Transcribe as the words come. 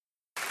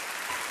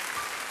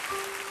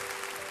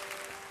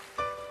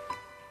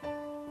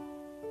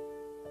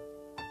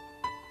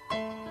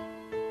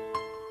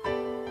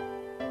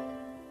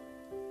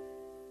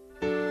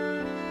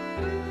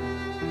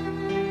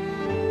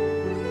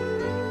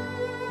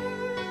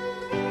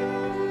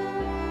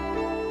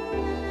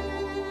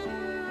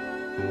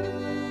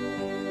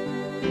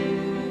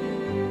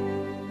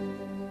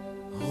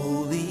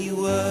Holy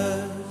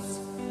words,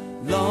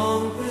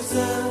 long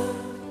preserved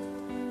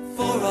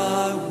for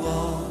our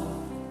walk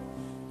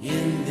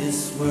in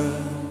this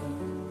world,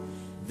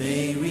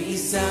 they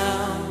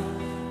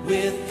resound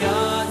with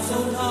God's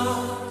own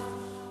heart.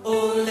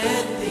 Oh,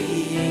 let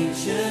the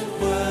ancient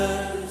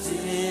words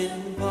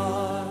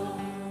impart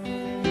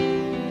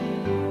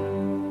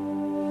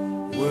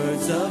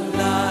words of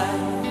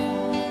life,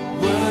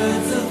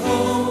 words of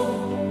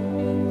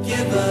hope.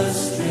 Give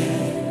us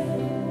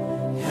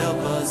strength, help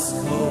us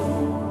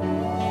cope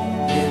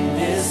in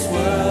this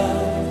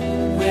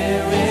world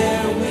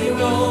where'er we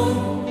roam.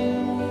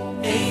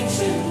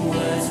 Ancient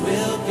words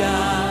will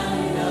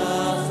guide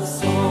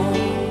us home.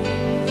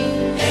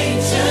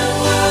 Ancient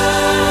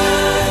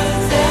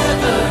words,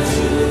 ever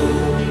true,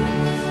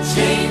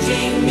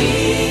 changing me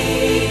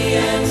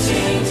and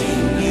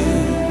changing you.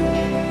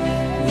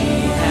 We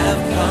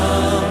have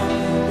come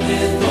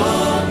with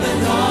open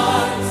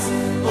hearts.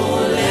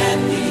 Oh, let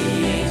the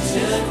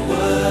ancient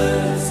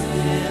words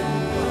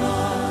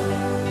impart.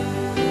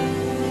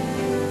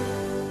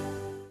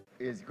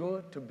 It's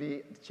good to be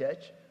at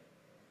church,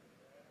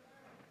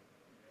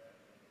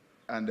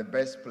 and the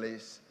best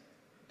place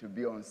to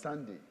be on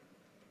Sunday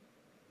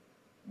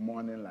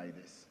morning like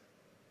this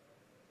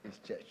is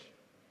church.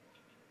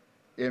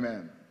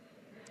 Amen.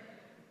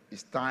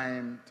 It's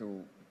time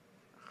to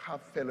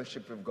have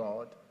fellowship with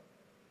God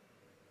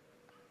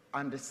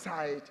and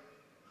decide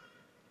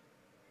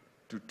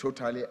to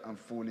totally and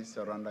fully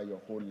surrender your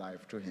whole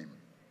life to Him.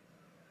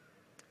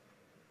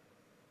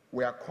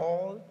 We are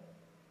called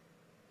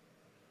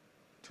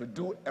to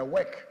do a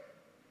work,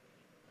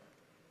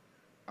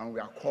 and we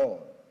are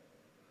called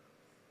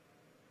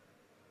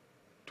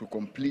to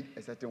complete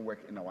a certain work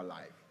in our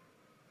life.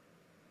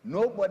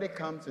 Nobody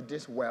comes to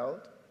this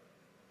world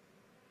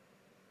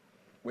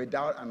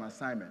without an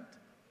assignment.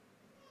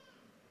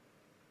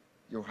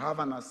 You have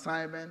an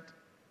assignment,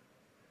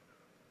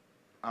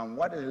 and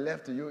what is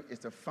left to you is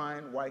to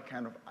find what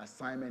kind of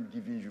assignment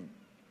given you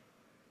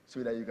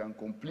so that you can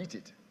complete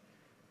it.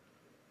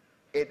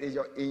 It is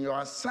in your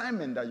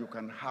assignment that you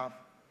can have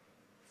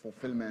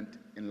fulfillment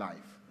in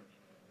life.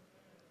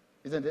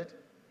 Isn't it?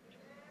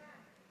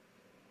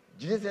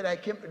 Jesus said, I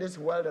came to this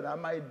world that I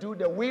might do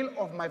the will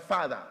of my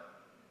Father.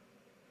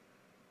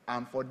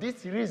 And for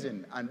this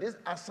reason and this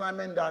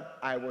assignment that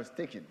I was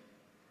taking,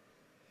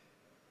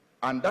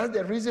 and that's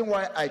the reason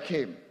why I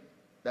came,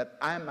 that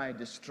I might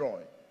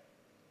destroy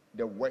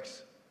the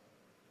works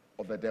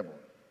of the devil.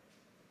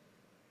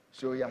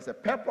 So he has a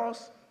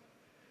purpose,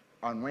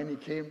 and when he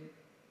came,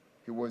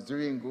 he was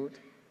doing good,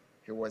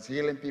 he was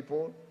healing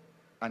people,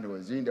 and he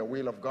was doing the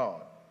will of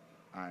God.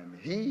 And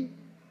he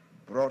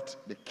brought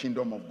the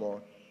kingdom of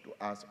God to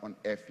us on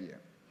earth here.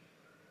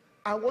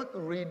 I want to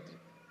read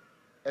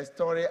a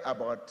story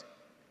about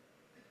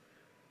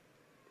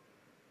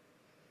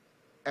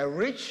a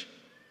rich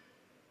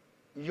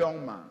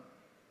young man.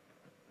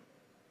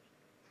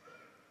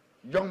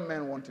 Young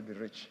men want to be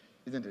rich,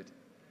 isn't it?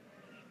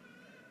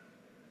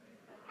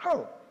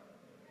 How?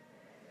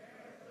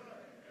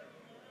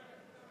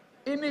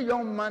 Any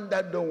young man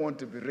that don't want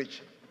to be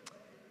rich,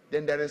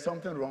 then there is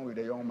something wrong with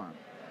the young man.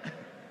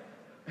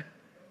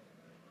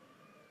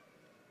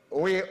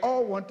 We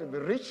all want to be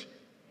rich,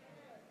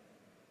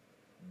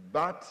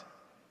 but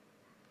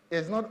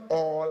it's not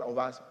all of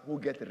us who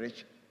get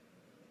rich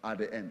at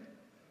the end.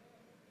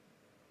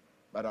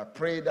 But I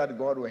pray that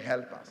God will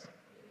help us.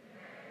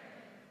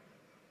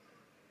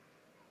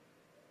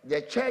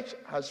 The church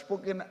has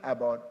spoken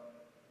about,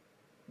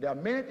 there are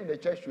many in the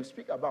church to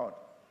speak about.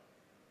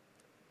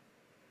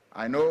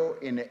 I know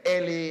in the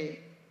early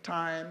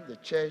time, the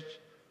church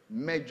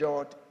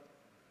majored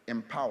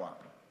in power.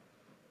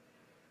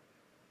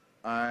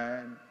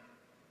 And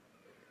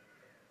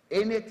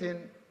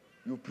anything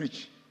you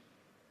preach,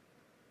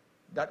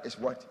 that is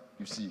what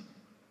you see.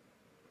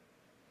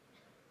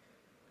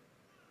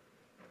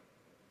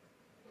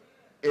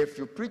 If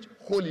you preach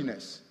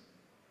holiness,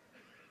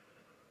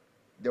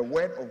 the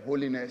word of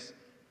holiness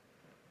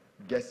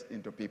gets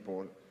into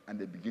people and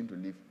they begin to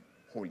live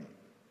holy.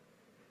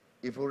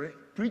 If you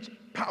preach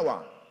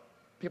power,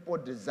 people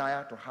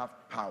desire to have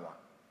power.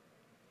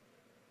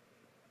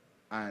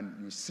 And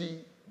you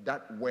see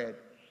that word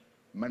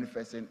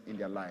manifesting in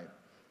their life.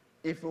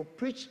 If you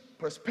preach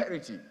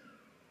prosperity,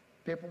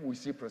 people will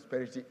see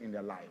prosperity in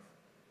their life.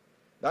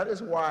 That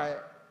is why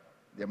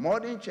the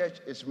modern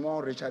church is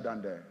more richer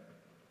than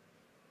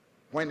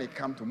when it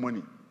comes to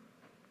money,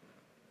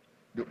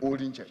 the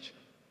olden church.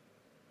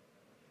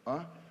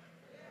 Huh?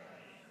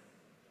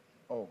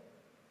 Oh.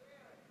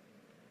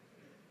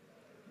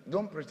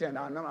 Don't pretend.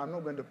 I'm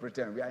not going to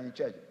pretend. We are in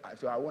church,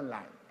 so I won't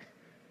lie.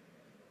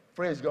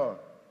 Praise God.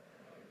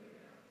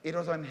 It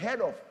was unheard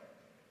of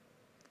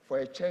for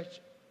a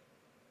church,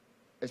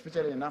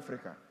 especially in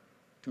Africa,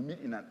 to meet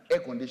in an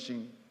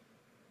air-conditioned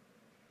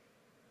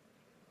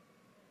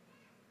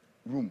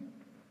room.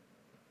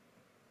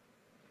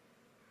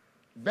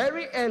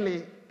 Very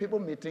early, people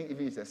may think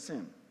if it's a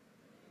sin.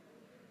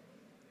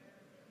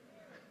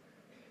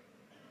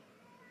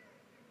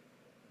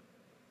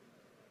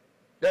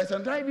 There's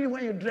sometimes even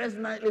when you dress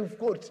nicely with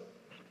coat,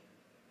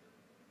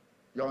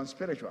 you're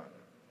unspiritual.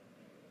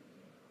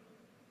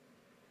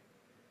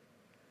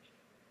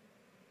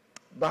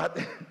 But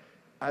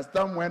as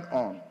time went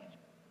on,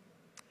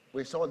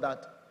 we saw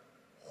that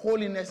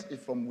holiness is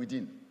from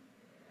within.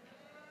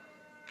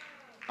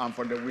 And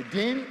from the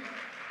within,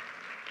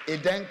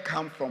 it then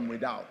comes from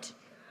without.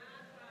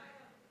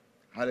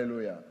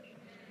 Hallelujah.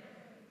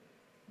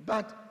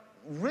 But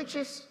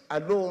riches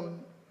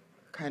alone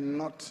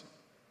cannot.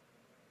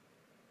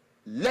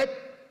 Let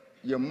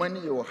your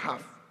money you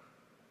have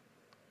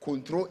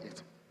control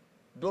it.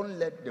 Don't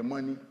let the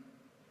money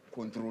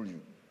control you.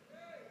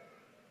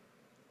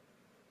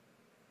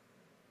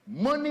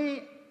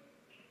 Money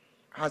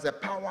has a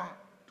power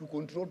to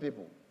control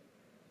people.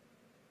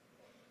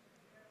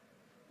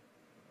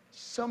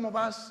 Some of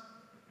us,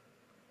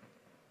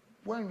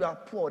 when you are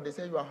poor, they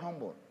say you are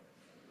humble.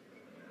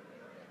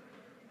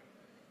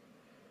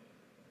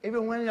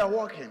 Even when you are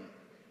walking,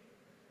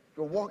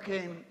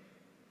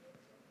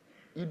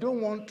 you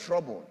don't want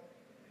trouble.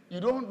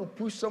 You don't want to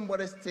push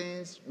somebody's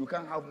things you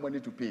can't have money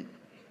to pay.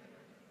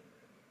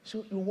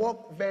 So you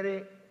walk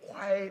very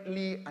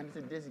quietly and say,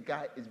 this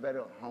guy is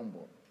very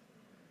humble.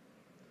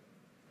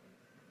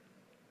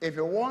 If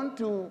you want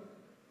to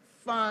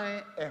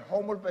find a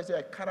humble person,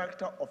 a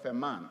character of a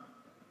man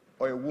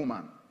or a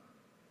woman,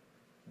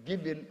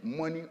 give him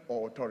money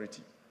or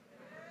authority.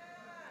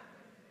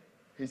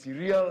 His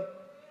real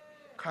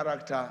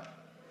character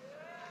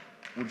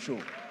will show.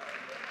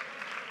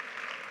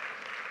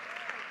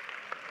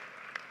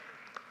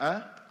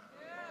 Huh?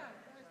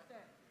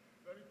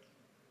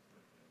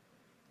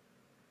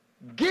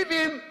 Give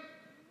him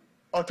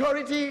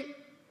authority,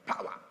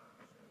 power.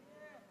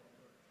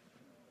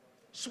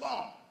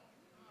 Small.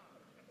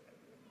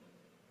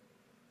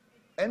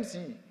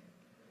 MC.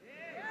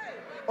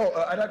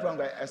 Oh, that one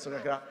guy,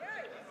 Assemblyman.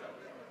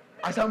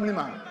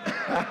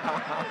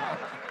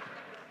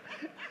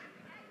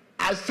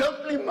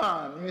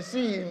 Assemblyman, you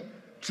see him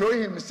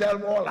throwing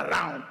himself all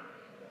around.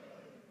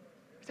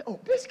 You say, oh,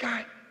 this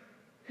guy,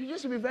 he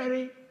used to be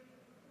very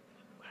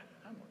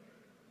humble.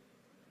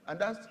 And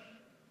that's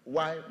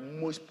why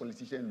most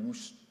politicians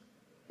lose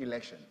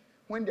election.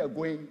 When they're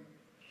going,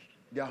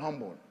 they're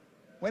humble.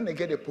 When they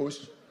get a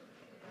post,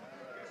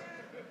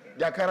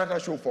 their character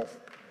show forth.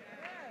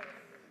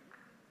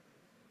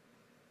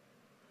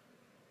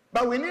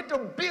 But we need to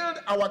build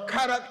our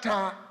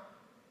character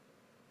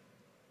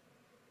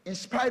in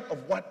spite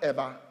of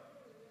whatever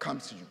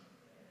comes to you.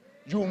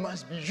 You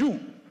must be you.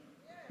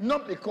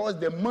 Not because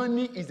the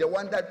money is the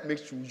one that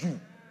makes you you,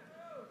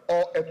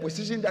 or a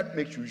position that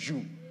makes you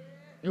you.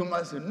 You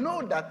must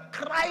know that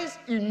Christ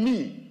in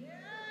me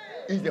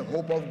is the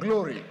hope of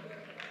glory.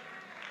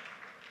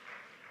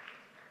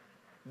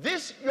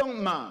 This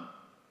young man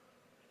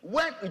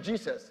went to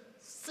Jesus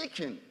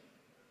seeking.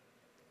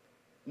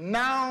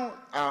 Now,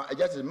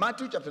 just in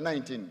Matthew chapter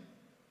 19,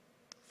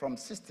 from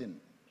 16.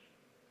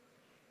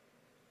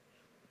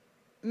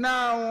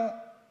 Now,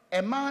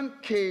 a man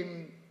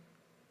came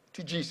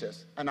to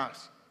Jesus and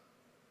asked,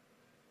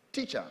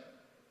 Teacher,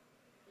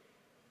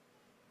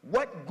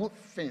 what good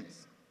thing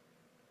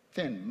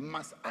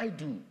must I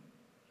do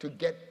to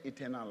get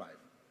eternal life?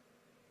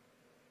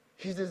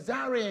 He's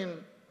desiring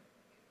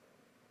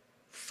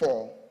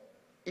for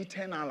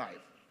eternal life.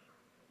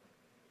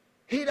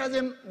 He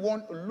doesn't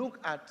want to look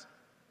at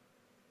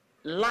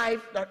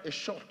life that is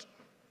short.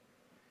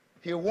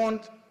 He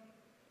wants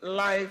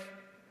life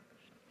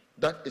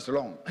that is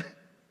long.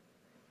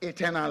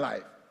 Eternal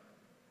life.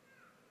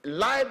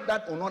 Life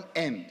that will not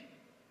end.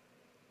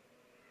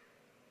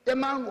 The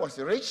man was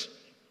rich.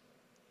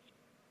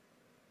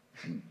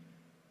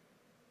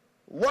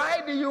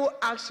 Why do you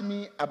ask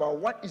me about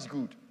what is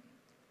good?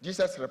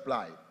 Jesus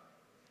replied,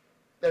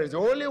 there is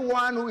only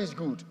one who is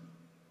good.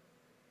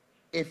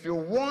 If you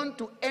want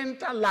to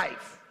enter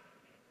life,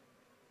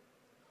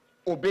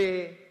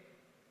 obey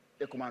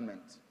the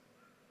commandments.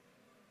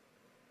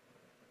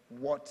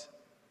 What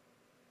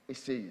is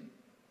saying?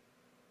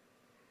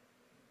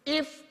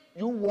 If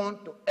you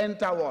want to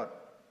enter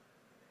what?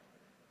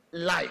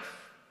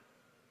 Life.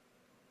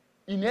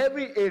 In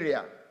every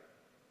area,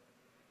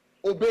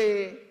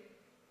 obey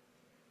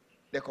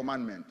the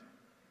commandment.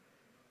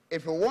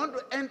 If you want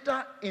to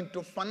enter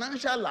into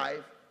financial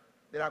life,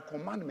 there are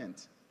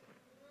commandments.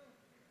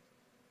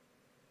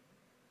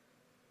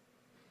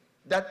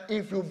 That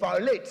if you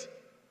violate,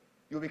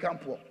 you become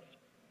poor.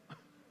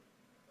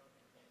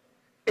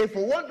 If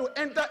you want to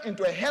enter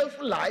into a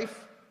healthy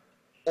life,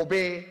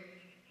 obey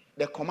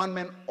the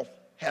commandment of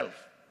health.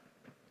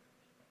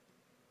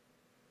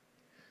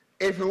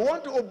 If you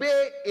want to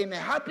obey in a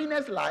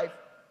happiness life,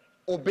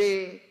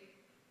 obey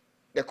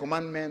the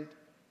commandment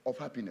of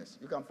happiness.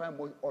 You can find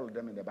all of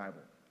them in the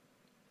Bible.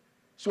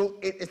 So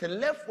it is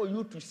left for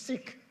you to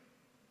seek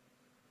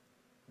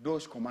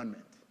those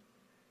commandments.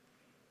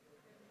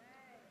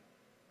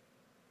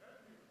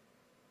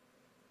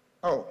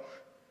 Oh,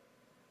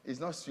 it's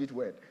not sweet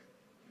word.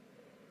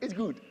 It's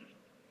good.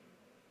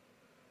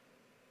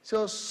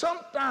 So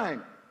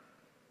sometimes,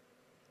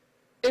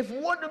 if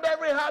you want to be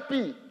very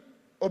happy,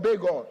 obey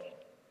God.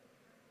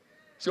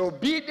 So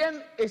obedience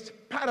is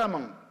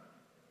paramount.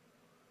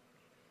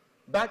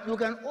 But you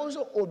can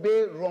also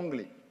obey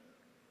wrongly.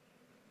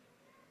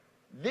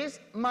 This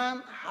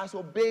man has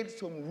obeyed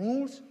some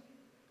rules,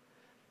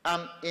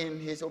 and in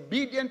his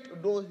obedience to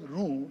those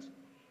rules,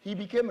 he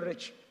became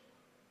rich.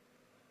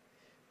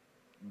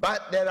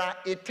 But there are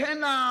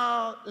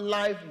eternal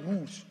life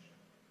rules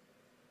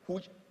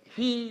which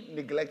he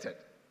neglected.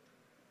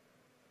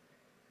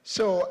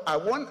 So I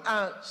want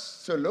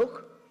us to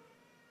look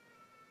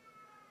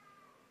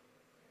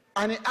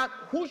and ask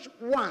which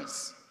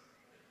ones.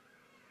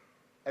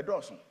 A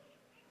dozen.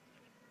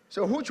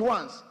 So which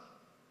ones?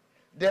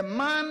 The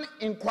man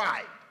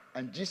inquired,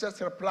 and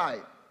Jesus replied,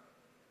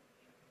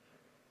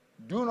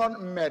 do not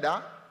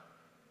murder,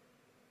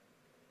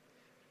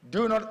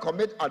 do not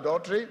commit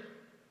adultery,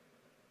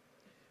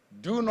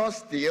 do not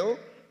steal,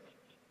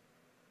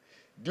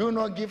 do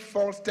not give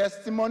false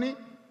testimony.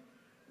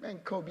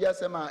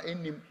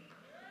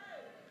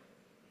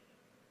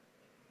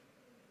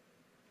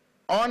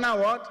 Honor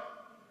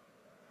what?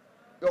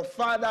 Your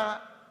father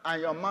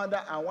and your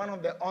mother, and one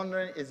of the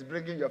honoring is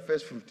bringing your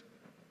first fruit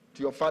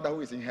to your Father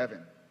who is in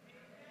heaven.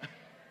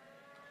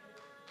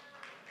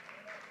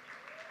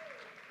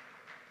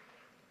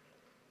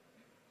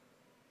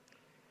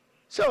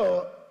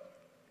 So,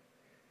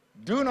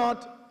 do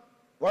not,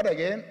 what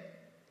again?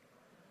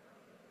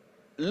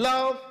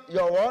 Love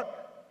your what?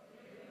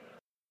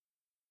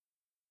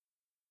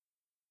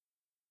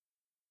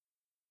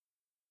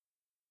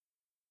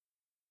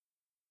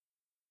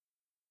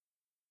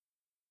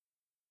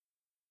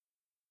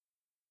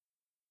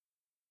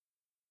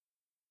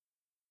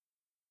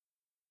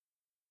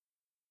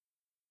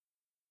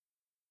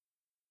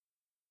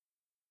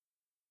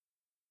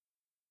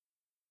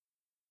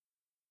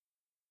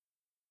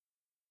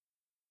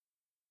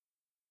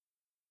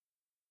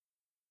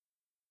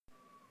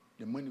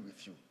 The money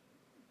with you.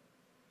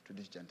 To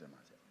this gentleman.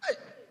 Hey!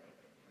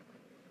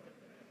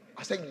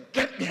 I said,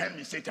 get behind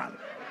me, Satan.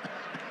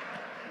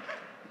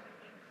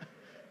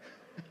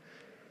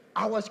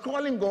 I was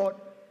calling God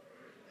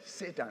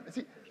Satan.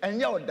 See,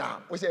 and you're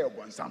down. We say you're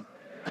going some.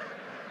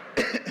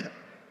 It's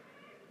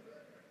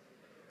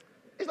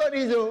not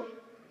easy.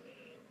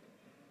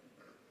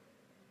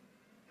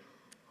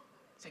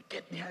 Say,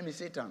 get behind me,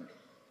 Satan.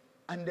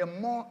 And the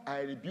more I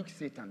rebuke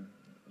Satan,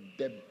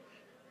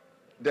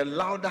 the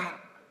louder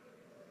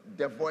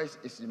the voice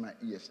is in my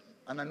ears.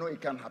 And I know it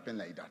can't happen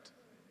like that.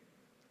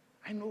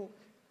 I know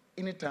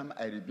anytime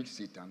I rebuke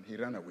Satan, he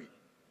ran away.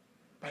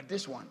 But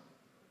this one,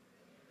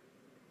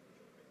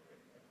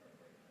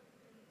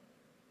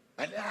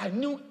 I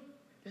knew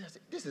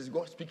this is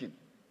God speaking.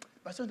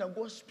 But sometimes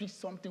God speaks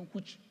something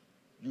which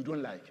you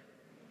don't like.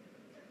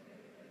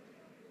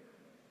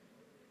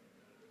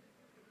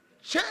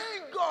 Change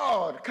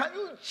God. Can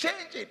you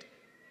change it?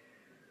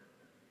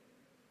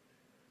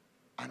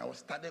 And I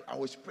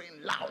was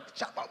praying loud.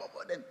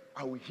 Then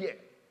I will hear.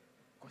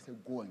 God said,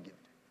 go and give it.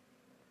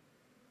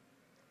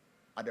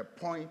 At the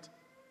point,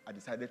 I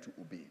decided to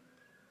obey.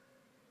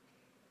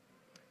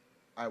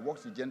 I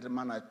walked to the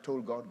gentleman. I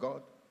told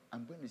God,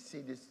 I'm going to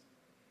say this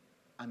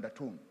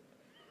undertone.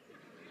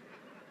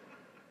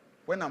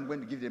 When I'm going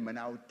to give the money,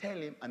 I will tell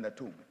him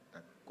undertone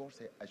that God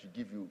said I should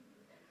give you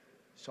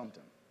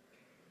something.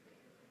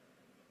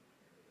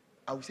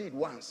 I will say it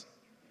once.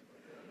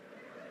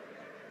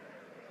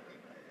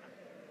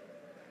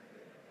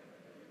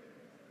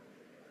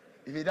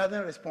 If he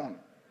doesn't respond,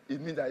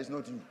 it means that it's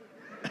not you.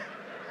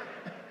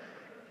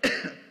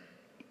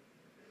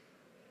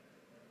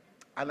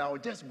 And I'll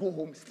just go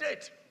home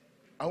straight.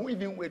 I won't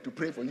even wait to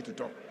pray for you to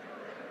talk.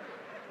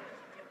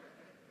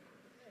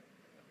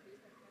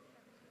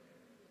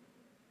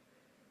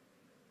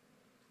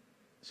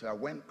 So I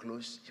went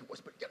close. He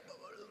was,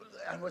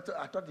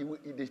 I thought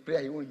this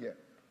prayer he won't hear.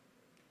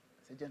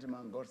 I said,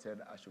 gentlemen, God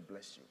said I should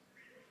bless you.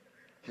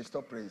 He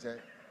stopped praying. He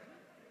said,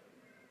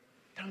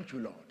 thank you,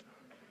 Lord.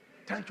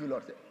 Thank you,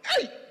 Lord.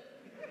 Hey!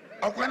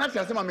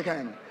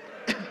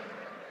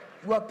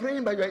 You are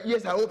praying, but your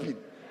ears are open.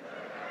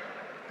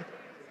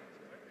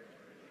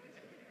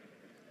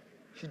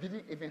 He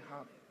didn't even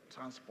have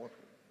transport.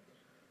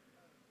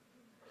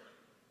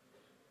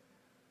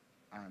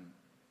 And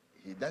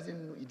he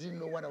didn't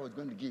know what I was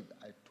going to give.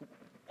 I took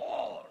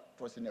all,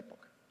 it was in a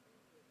pocket.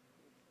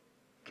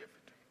 Gave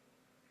it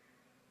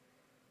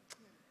to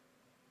him.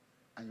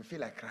 And you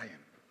feel like crying.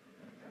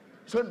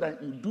 So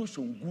that you do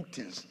some good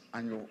things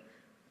and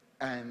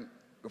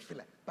you feel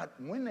like, but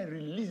when I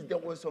released, there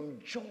was some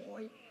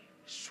joy,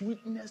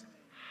 sweetness,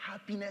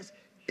 happiness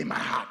in my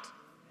heart.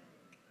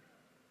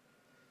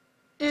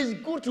 It's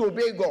good to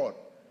obey God.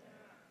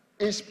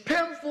 It's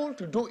painful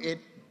to do it,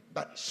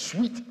 but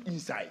sweet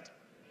inside.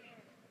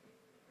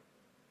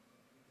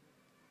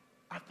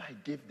 After I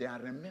gave them, I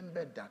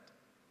remembered that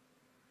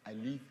I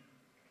live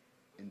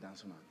in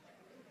Dansoman.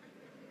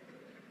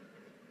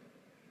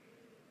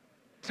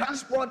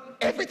 Transport,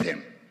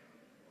 everything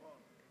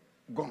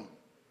gone.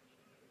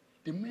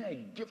 The minute I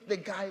gave the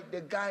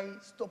guy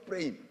stopped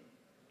praying.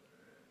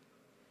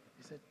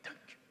 He said, thank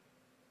you.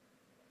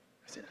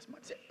 I said, that's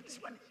money. He said, this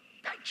money,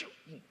 thank you.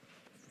 He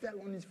fell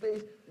on his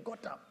face,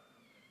 got up.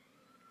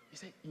 He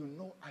said, you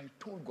know, I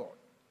told God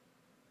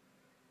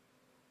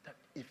that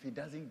if he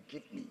doesn't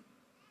give me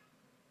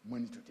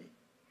money today,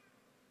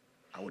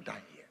 I will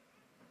die here.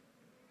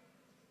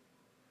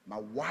 My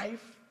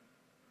wife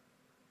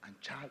and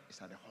child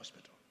is at the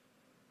hospital.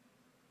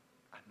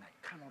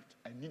 And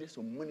I needed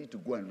some money to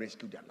go and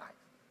rescue their life.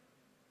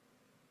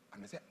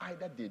 And I said,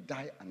 either they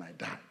die and I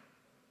die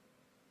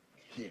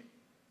here,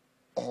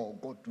 or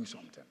God do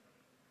something.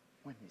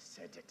 When he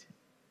said it,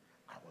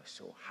 I was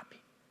so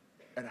happy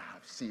that I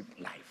have saved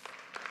life.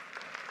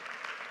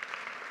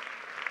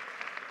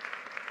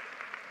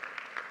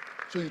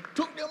 So he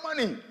took the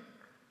money,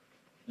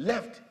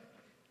 left.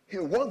 He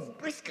walked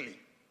briskly.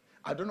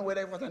 I don't know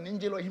whether it was an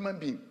angel or a human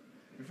being.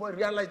 Before I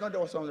realized, there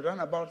was some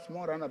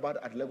small runabout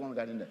at Legon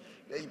Garden there.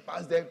 He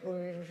passed there,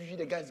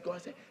 the guys go.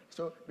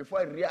 So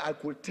before I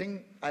could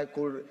think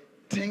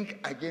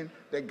again,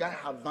 the guy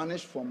had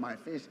vanished from my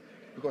face.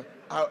 Because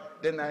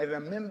then I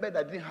remembered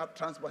I didn't have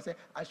transport. I said,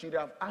 I should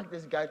have asked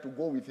this guy to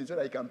go with him so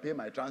that he can pay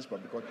my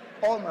transport, because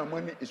all my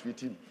money is with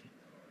him.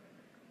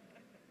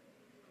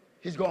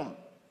 He's gone.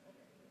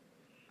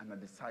 And I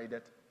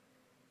decided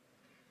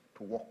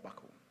to walk back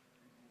home.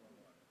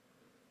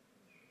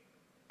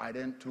 I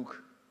then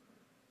took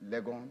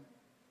Legon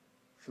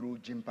through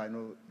Jimpa.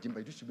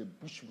 Jimpa used to be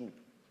bush road.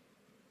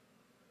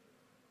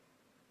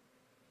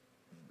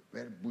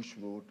 Very bush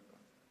road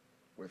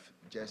with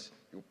just,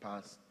 you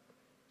pass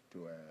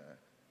to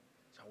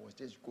so I was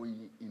just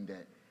going in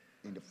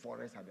the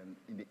forest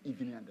in the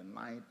evening and the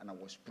night, and I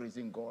was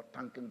praising God,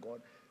 thanking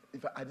God. In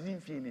fact, I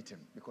didn't feel anything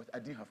because I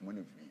didn't have money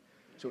with me.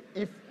 So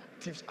if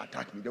thieves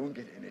attack me, they won't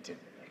get anything.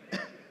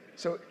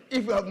 So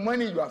if you have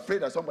money, you're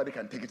afraid that somebody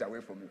can take it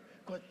away from you.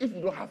 Because if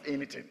you don't have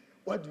anything,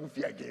 what do you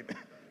fear again?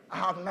 I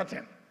have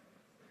nothing.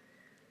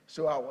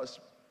 So I was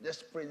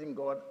just praising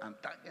God and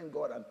thanking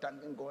God,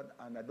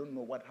 and I don't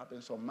know what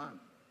happened. Some man,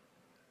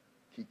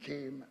 he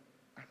came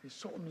and he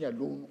saw me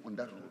alone on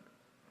that road.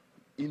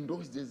 In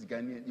those days,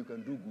 Ghanaian, you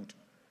can do good.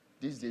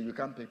 These days, you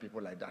can't pay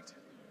people like that.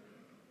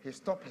 He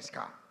stopped his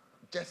car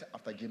just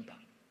after Jimpa.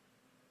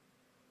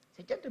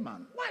 He said,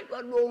 gentleman, why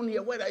are you alone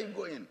here? Where are you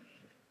going?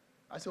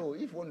 I said, oh,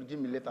 if you want to give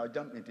me later, I'll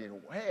jump into it.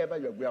 Wherever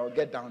you're going, I'll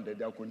get down there,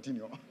 they'll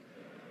continue.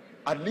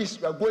 At least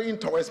we are going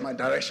towards my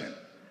direction.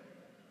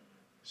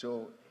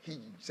 So he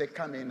said,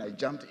 come in. I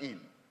jumped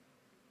in.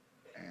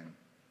 And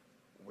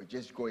we're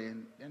just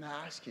going. Then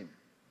I asked him,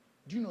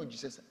 do you know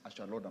Jesus as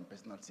your Lord and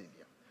personal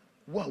Savior?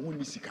 What will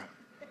you seek?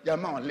 Your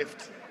man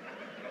left.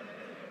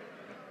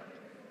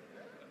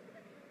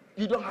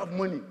 You don't have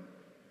money.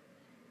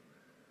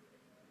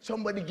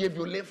 Somebody gave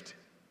you a lift.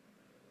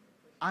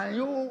 And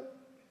you're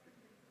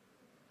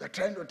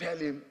trying to tell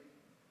him,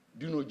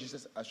 do you know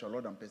Jesus as your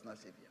Lord and personal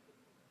Savior?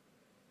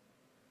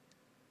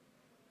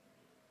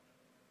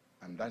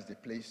 And that's the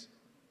place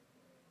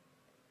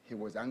he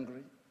was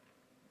angry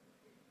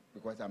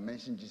because I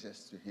mentioned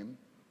Jesus to him,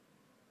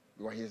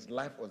 because his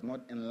life was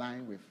not in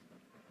line with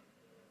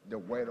the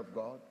word of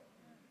God.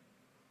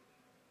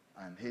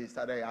 And he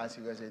started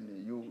asking us,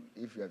 you,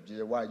 if you have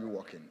Jesus, why are you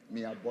walking?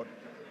 Me, I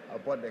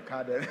bought the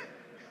car then.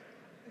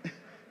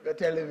 You're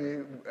telling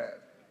me,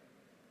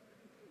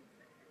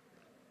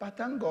 but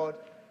thank God,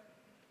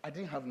 I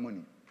didn't have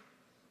money,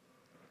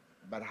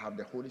 but I have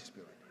the Holy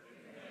Spirit.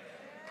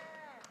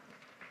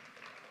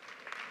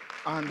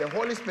 And the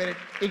Holy Spirit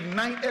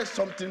ignited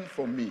something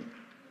for me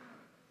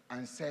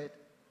and said,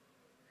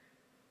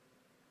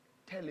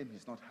 tell him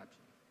he's not happy.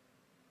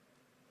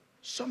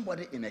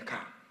 Somebody in a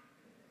car,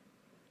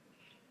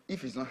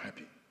 if he's not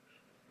happy,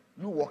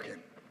 you walk in.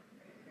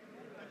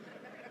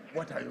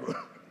 What are you?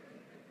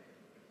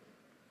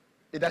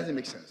 It doesn't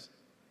make sense.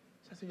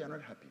 So I said, you're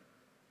not happy.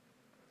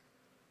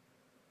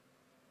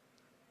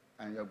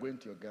 And you're going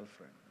to your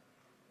girlfriend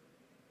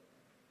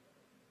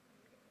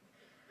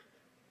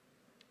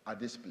at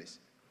this place.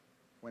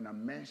 When I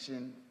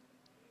mentioned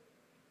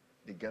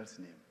the girl's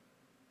name,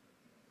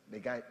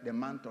 the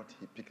man thought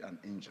he picked an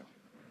angel.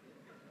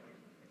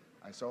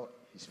 I saw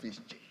his face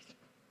change.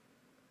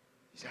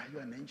 He said, are you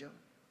an angel?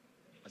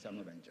 I said, I'm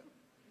not an angel.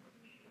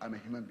 I'm a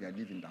human being. I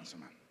live in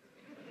Dansoman.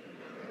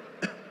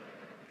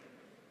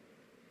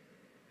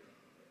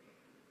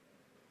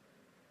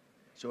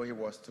 So he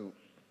was to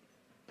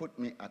put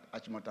me at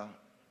Achimota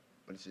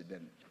police,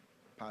 then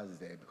pass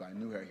there because I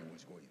knew where he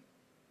was going.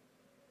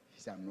 He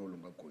said, I'm no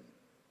longer going.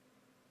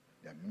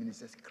 The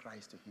ministers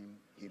Christ to him.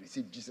 He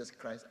received Jesus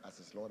Christ as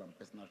his Lord and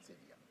personal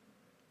Savior.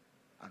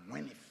 And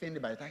when he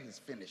finished, by the time he's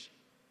finished,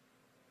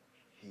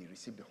 he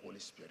received the Holy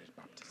Spirit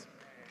baptism.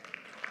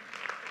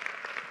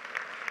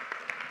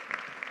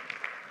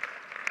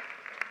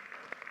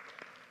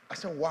 I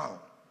said, wow,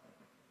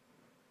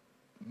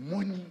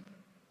 money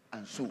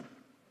and soul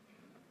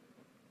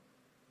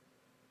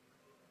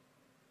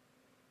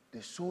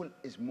The soul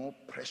is more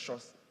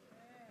precious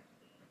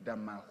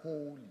than my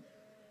whole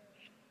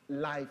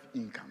life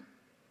income.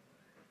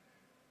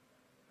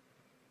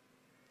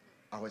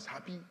 I was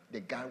happy. The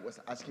guy was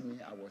asking me.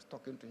 I was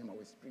talking to him. I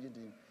was speaking to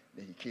him.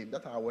 Then he came.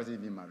 That time I wasn't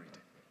even married.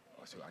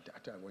 So I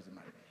thought I wasn't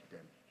married.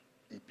 Then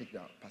he picked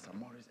up Pastor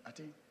Morris. I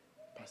think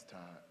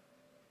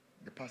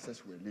the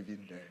pastors were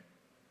living there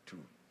too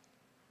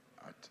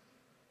at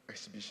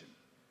exhibition.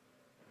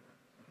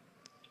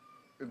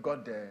 We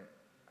got there.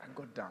 I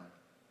got down.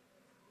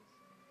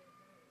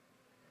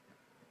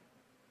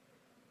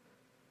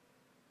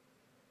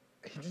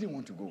 He didn't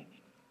want to go.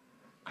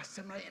 I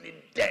said, "My in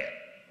there."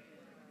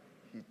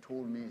 He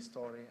told me a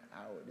story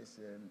how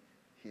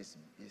his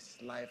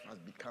life has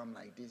become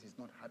like this. He's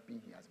not happy.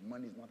 He has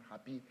money. He's not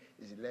happy.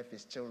 He's left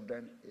his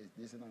children. He's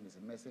this and he's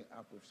messing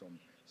up with some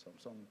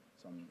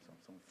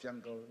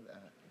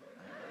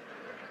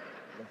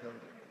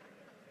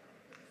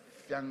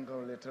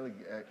little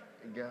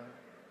girl,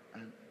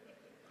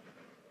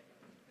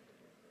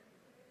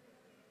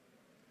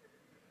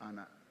 and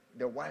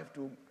the wife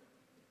too.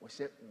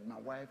 Said, "My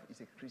wife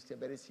is a Christian,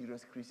 very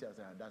serious Christian. I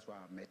said, that's why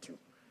I met you."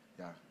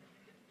 Yeah.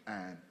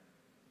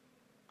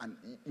 And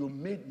you've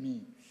made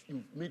me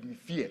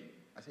fear.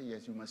 I said,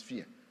 "Yes, you must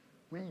fear.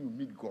 When you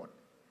meet God,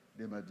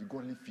 there must be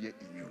godly fear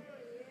in you."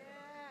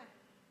 Yeah.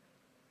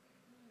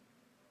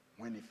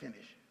 When he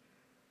finished,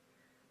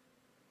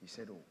 he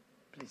said, "Oh,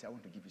 please, I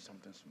want to give you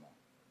something small."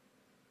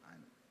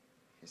 And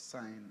he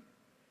signed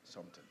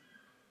something.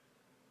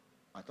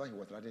 I thought he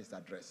was writing his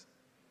address.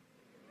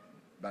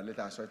 But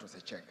later I saw it was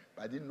a check.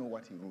 But I didn't know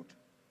what he wrote.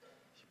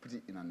 He put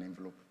it in an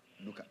envelope,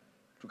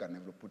 took an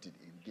envelope, put it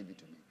in, gave it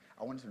to me.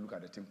 I wanted to look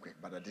at the thing quick,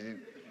 but I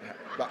didn't.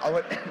 But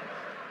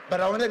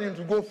I wanted him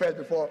to go first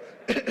before.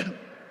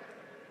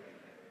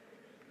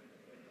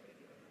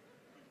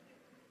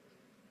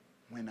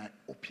 When I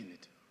opened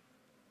it,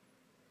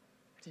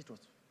 I think it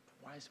was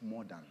twice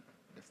more than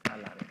the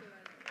salary.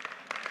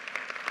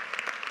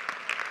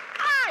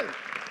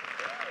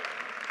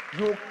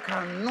 You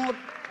cannot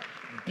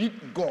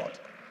beat God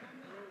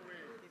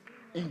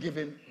in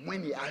giving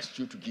when he asked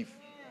you to give.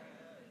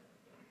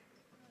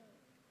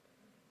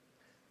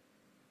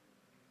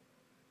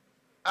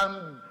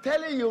 I'm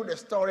telling you the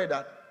story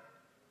that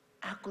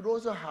I could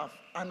also have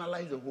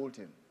analyzed the whole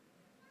thing.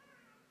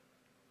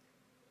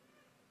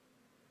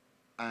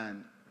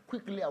 And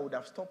quickly I would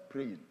have stopped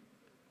praying,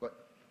 but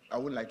I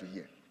wouldn't like to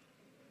hear.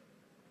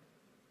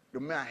 The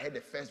moment I heard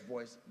the first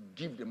voice,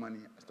 give the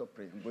money, I stopped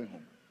praying, I'm going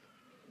home.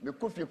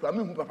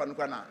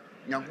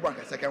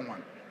 Second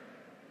one.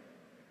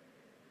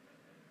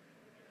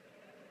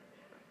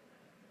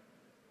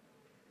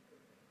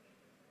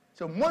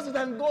 So most of the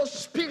time God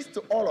speaks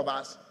to all of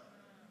us,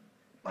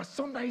 but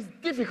sometimes it's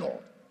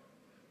difficult.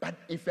 But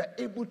if you're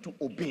able to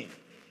obey,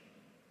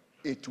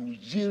 it will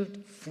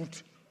yield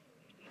fruit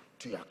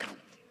to your account.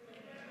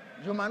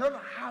 You might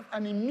not have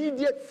an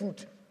immediate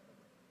fruit,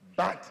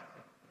 but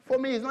for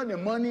me, it's not the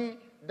money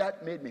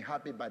that made me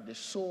happy, but the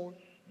soul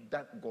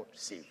that God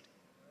saved.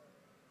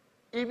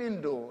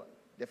 Even though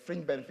the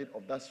fringe benefit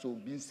of that soul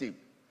being saved,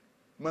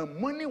 my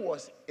money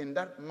was in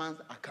that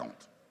man's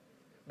account,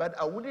 but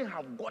I wouldn't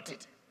have got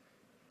it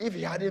if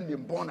he hadn't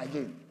been born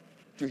again,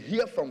 to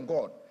hear from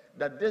God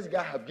that this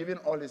guy have given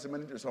all his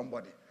money to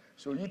somebody,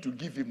 so you to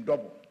give him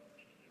double.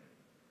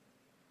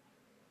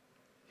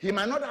 He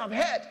might not have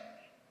heard,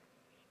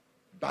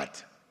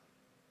 but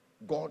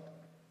God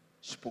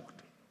spoke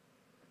to him.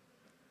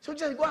 So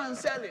just go and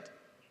sell it.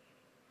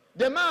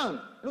 The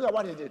man, look at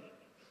what he did.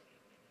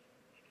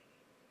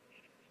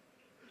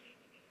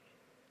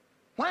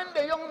 When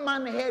the young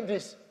man heard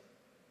this,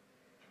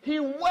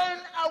 he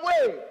went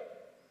away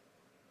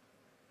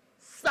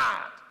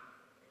sad.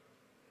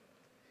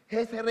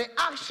 His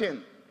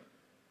reaction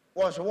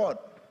was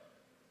what?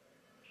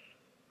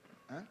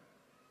 Huh?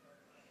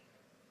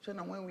 So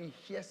now when we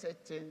hear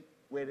certain,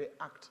 we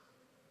react.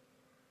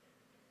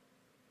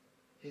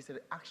 His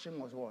reaction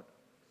was what?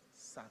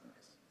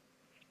 Sadness.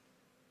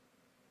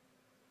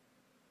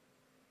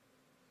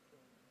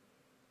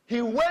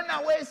 He went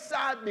away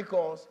sad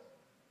because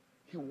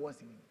he was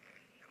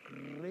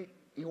great.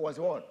 He was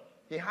what?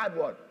 He had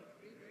what?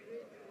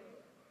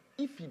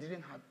 If he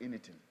didn't have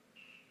anything,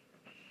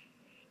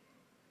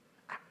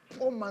 a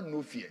poor man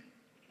no fear.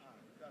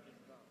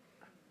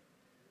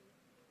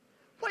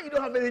 When you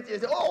don't have anything, you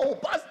say, "Oh,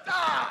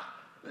 pastor,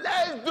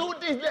 let's do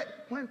this."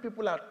 When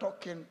people are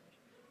talking,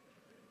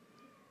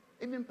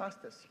 even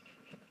pastors,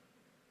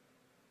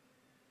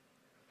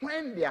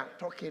 when they are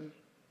talking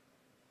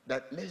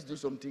that let's do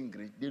something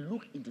great, they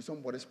look into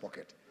somebody's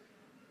pocket,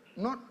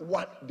 not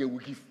what they will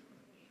give.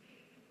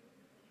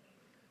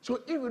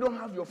 So if you don't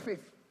have your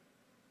faith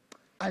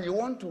and you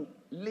want to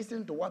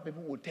listen to what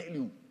people will tell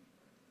you,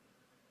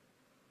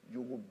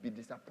 you will be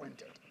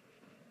disappointed.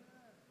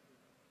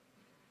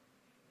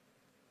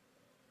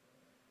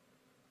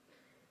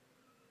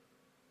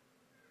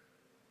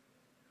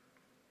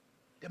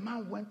 The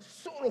man went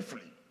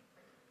sorrowfully.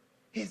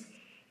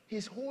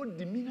 His whole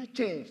demeanor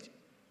changed.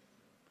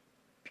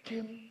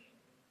 Became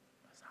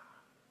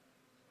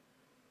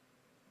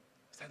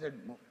started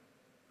moving.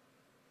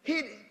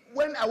 He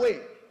went away. He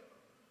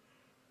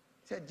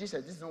said,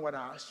 Jesus, this is not what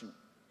I asked you.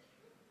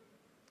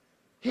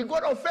 He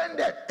got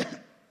offended.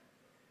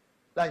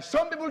 Like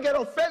some people get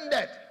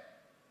offended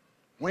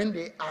when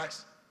they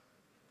ask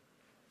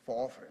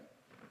for offering.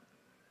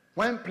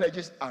 When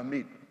pledges are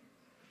made,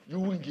 you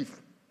won't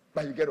give,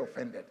 but you get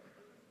offended.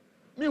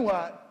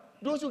 Meanwhile,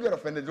 those who get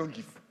offended don't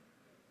give.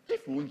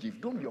 If you won't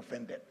give, don't be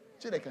offended,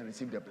 so they can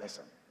receive the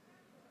blessing.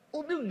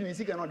 So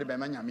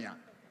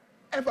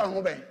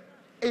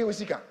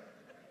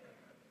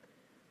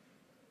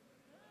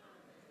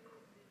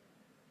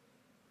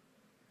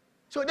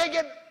they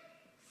get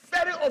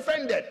very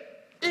offended,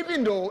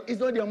 even though it's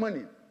not their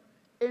money.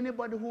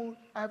 Anybody who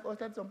I've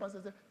heard some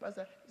pastors say,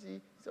 Pastor, see,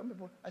 some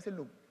people, I say,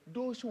 look,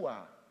 those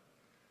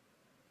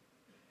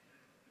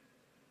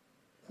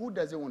who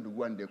doesn't want to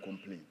go and they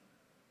complain?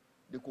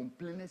 The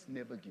complainers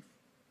never give.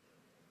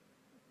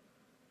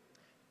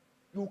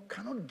 You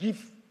cannot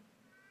give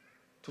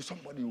to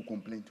somebody you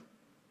complain to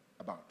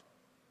about.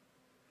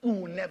 You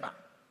will never.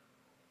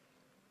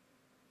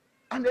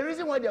 And the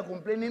reason why they are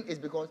complaining is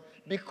because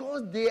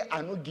they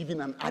are not giving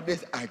and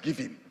others are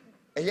giving.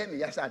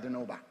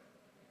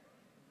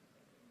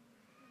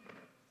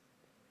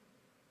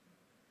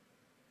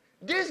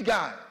 This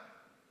guy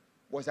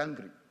was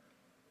angry.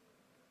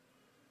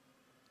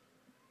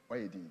 Why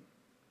did he? He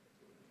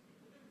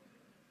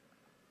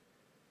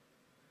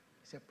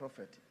said,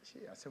 Prophet, she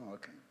asked him,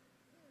 okay.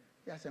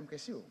 He asked him,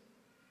 Kesio.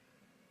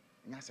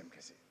 He asked him,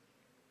 Kesio.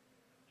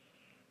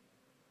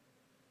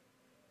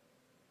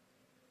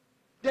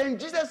 Then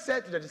Jesus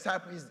said to the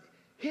disciples,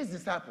 his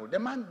disciple, the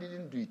man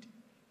didn't do it.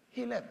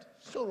 He left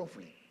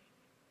sorrowfully,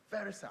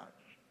 very sad.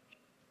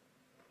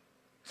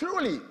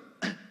 Truly,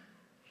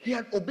 he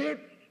had obeyed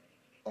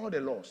all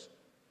the laws.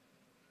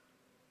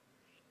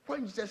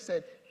 When Jesus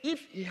said,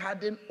 if he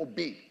hadn't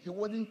obeyed, he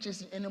wasn't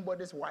chasing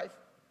anybody's wife,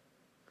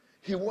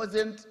 he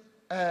wasn't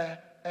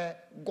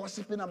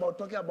gossiping about,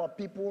 talking about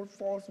people,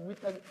 false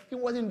witness, he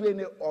wasn't doing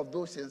any of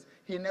those things.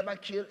 He never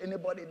killed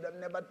anybody,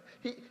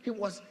 he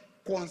was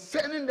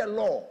concerning the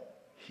law.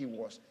 He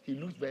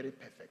looked very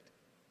perfect.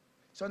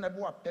 Some people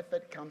who are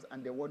perfect comes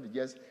and they want to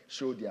just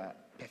show their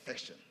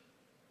perfection.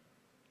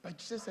 But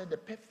Jesus said the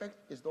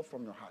perfect is not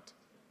from your heart.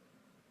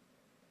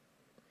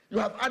 You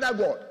have other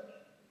God.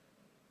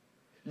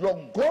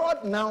 Your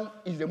God now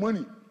is the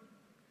money.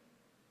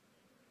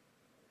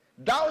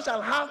 Thou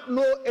shalt have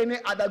no any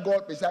other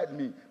God beside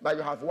me, but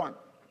you have one.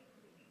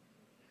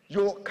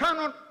 You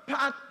cannot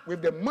part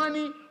with the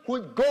money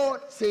which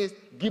God says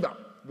give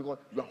up, because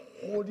you are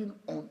holding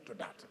on to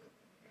that.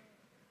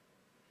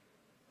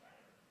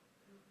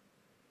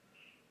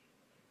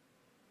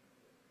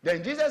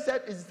 Then Jesus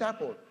said to his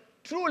disciples,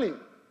 truly,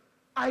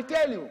 I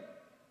tell you,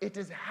 it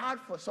is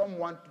hard for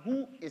someone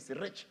who is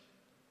rich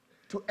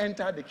to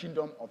enter the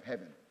kingdom of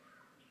heaven.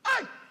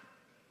 Aye.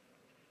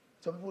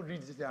 Some people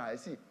read this and say, I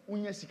see,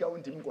 unya sika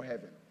won't even go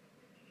heaven.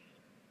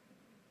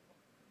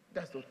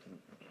 That's not true.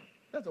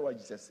 That's not what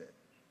Jesus said.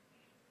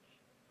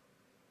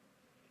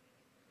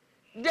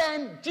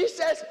 Then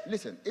Jesus,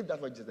 listen, if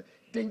that's what Jesus said,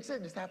 then Jesus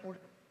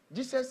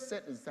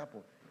said to his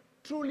disciples,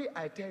 truly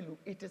I tell you,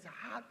 it is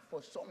hard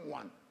for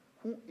someone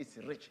who is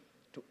rich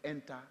to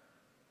enter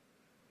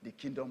the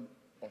kingdom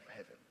of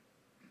heaven.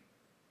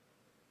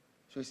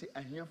 So you see,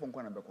 I'm here from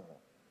Kwanabeko.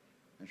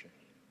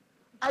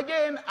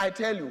 Again, I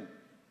tell you,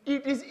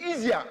 it is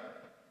easier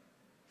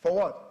for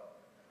what?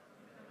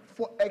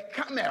 For a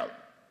camel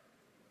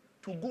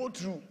to go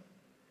through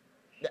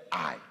the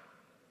eye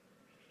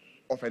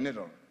of a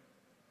needle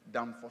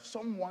than for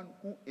someone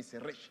who is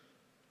rich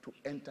to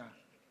enter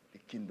the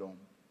kingdom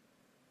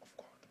of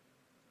God.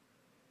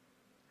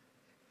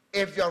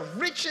 If your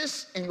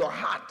riches in your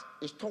heart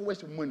is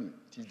towards money,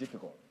 it is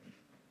difficult.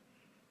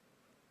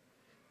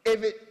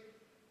 If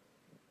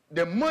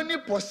the money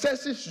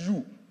possesses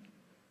you,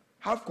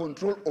 have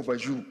control over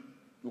you,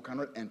 you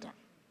cannot enter.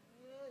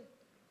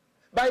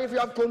 But if you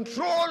have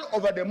control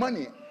over the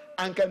money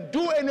and can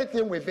do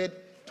anything with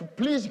it to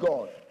please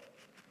God,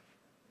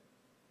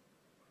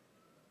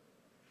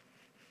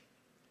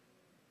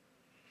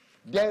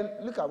 then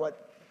look at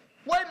what,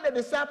 when the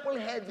disciples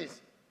heard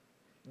this,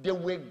 they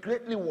were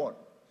greatly what?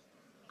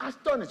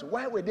 Astonished.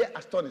 Why were they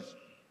astonished?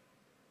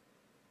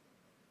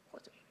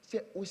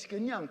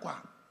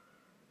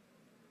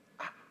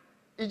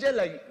 It's just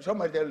like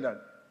somebody telling them,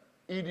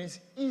 it is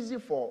easy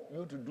for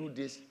you to do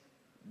this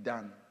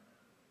than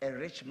a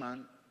rich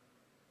man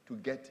to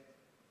get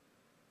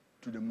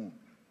to the moon.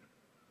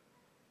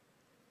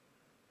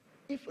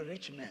 If a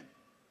rich man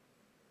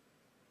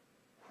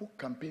who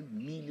can pay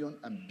million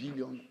and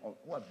billion or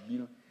what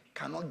billion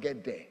cannot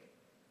get there,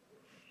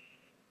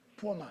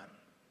 poor man,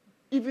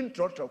 even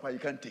trotro you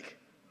can't take.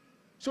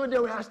 So they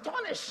were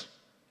astonished.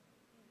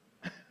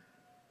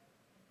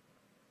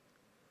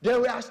 They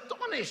were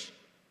astonished.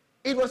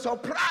 It was a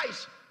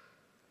surprise.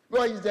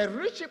 Well, it's the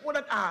rich people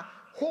that are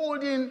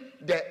holding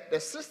the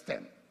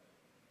system.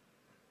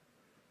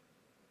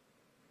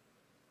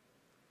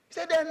 He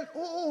said, then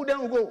who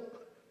then will go?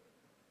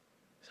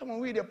 Someone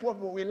we the poor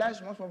people, we lie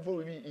so much before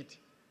we eat.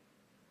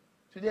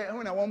 Today,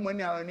 when I want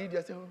money, I need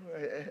just.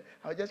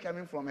 I was just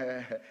coming from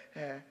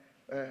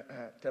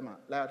Tema.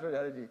 Like I told you the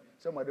other day,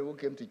 somebody who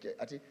came to check.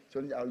 I think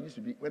I used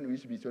to be when we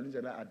used to be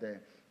at the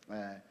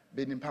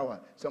Benin Power.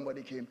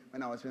 Somebody came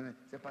when I was saying,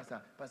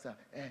 Pastor,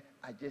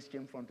 I just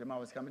came from Tema. I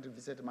was coming to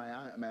visit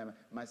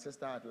my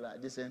sister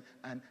at this end,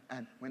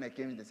 and when I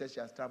came, they said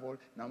she has traveled.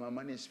 Now my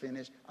money is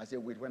finished. I said,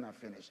 wait, when I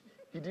finish.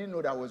 He didn't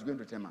know that I was going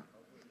to Tema.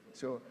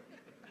 So,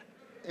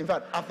 in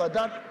fact, after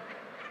that.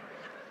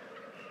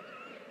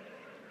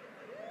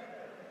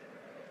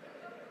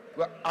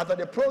 Well, after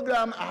the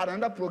program, I had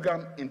another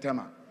program in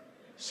Tema.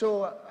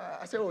 So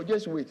I said, oh,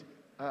 just wait.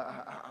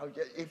 I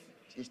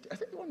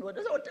said, you want to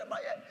go? Tema,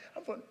 yeah.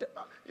 I'm from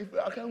Tema. If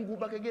I can't go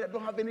back again, I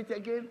don't have anything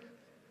again.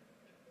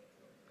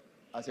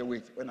 I said,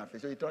 wait, when I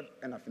finish. So he thought,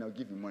 when I finish, I'll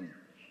give you money.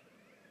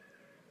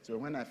 So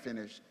when I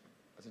finished,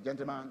 I said,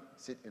 gentlemen,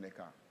 sit in the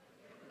car.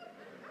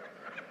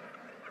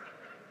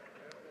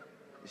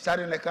 He sat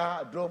in the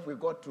car, drove, we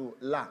got to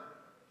La.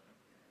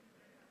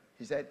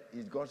 He said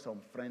he's got some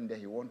friend there,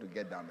 he want to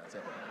get down. I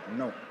said,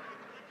 no.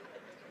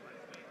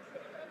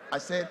 I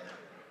said,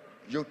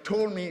 you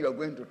told me you're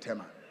going to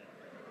Tema.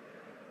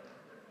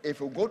 If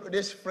you go to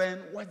this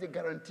friend, what's the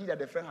guarantee that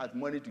the friend has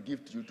money to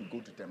give to you to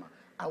go to Tema?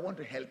 I want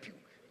to help you.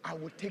 I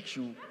will take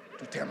you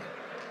to Tema.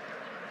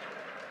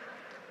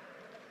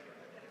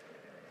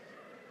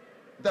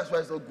 That's why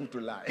it's so good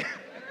to lie.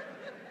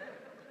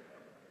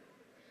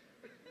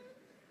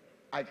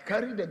 I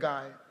carried the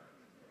guy.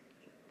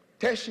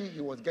 Teshi, he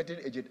was getting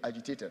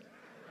agitated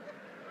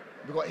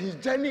because his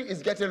journey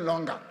is getting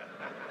longer.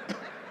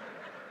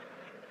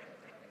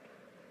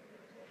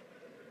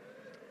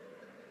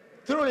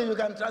 Truly, you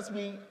can trust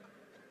me.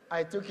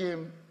 I took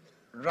him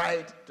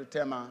right to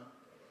Tema,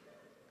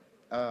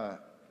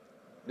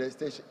 the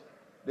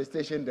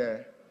station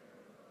there.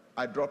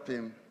 I dropped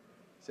him,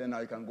 said,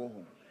 now you can go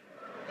home.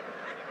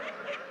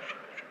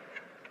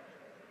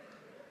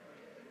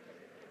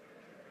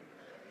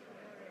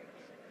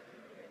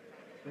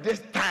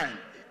 This time,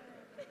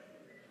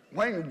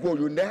 when you go,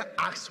 you never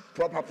ask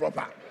proper.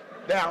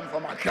 There I'm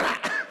from Accra,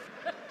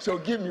 so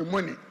give me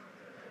money.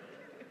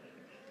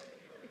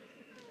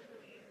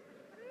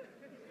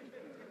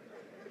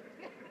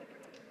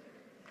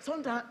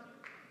 Sometimes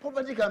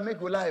poverty can make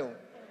you lie.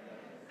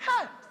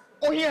 Ha!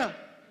 Oh yeah.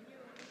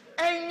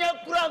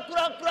 Enya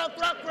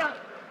kura.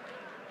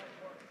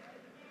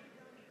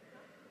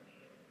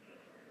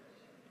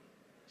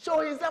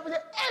 So he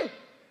said, hey,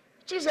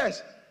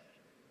 Jesus.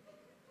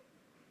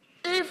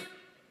 If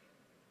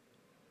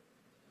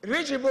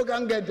rich people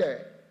can get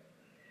there,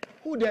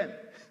 who then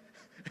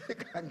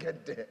can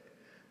get there?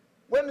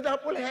 When the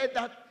people heard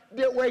that,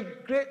 they were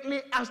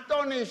greatly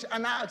astonished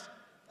and asked,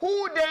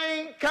 who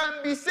then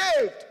can be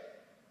saved?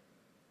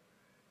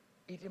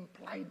 It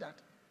implied that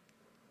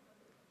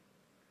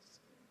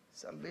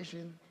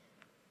salvation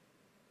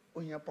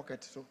in your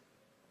pocket. So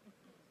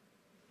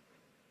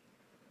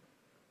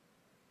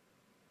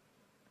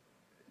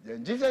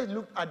then Jesus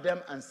looked at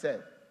them and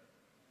said,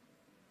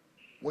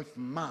 with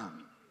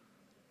man,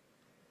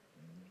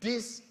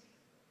 this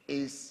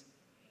is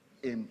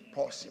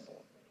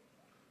impossible.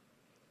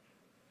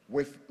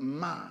 With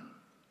man,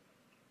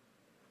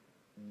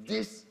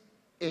 this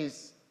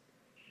is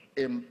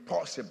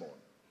impossible.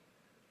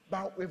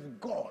 But with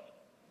God,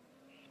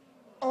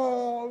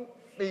 all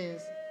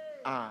things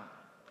are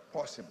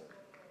possible.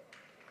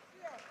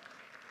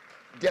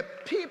 The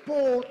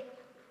people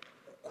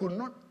could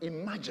not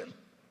imagine.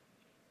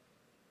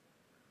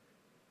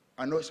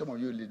 I know some of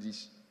you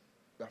ladies,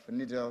 you have a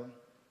needle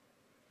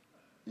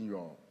in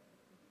your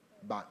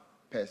bag,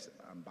 purse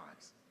and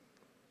bags.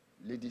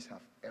 Ladies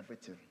have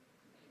everything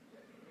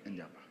in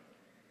their bag.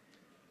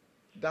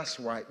 That's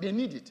why they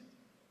need it.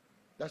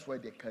 That's why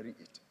they carry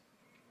it,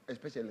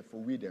 especially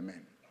for we the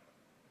men.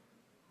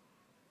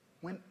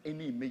 When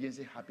any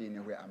emergency happens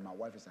anywhere and my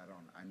wife is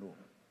around, I know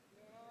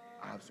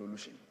I have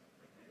solution.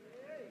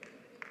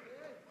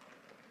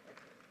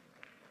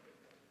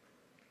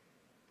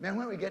 Then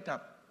when we get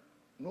up,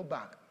 no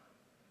bag.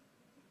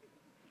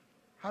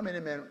 How many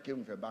men came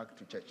with a bag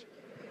to church?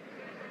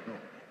 No.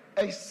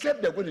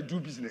 Except they're going to do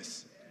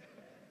business.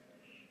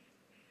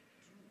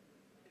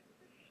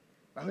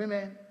 But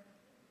women,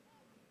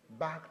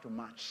 bag to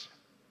match.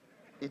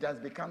 It has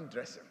become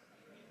dressing.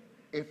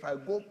 If I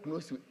go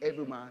close to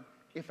every man,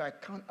 if I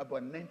count,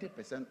 about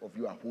 90% of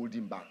you are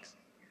holding bags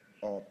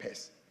or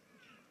purse.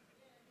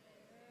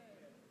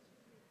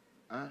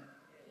 Huh?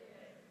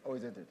 Or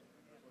isn't it?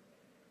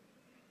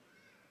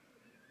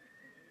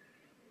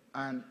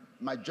 And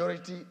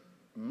majority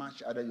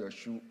match either your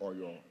shoe or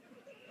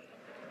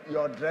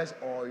your dress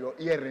or your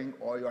earring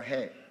or your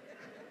hair.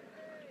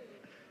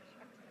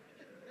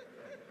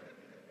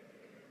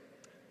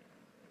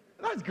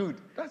 That's good.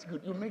 That's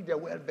good. You make the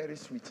world very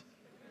sweet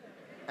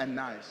and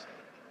nice.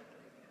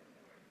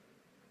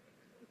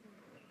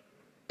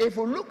 If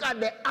you look at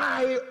the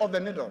eye of the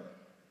needle,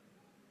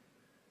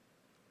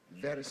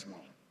 very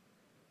small.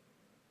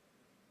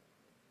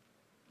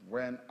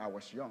 When I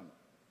was young,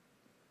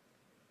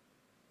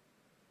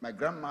 my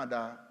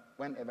grandmother,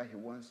 whenever he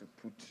wants to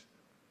put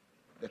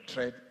the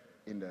thread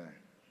in the,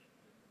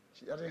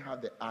 she doesn't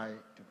have the eye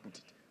to put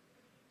it.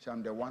 So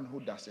I'm the one who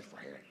does it for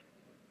her.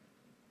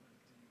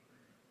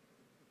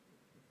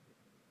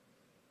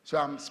 So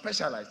I'm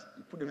specialized.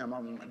 You put it in your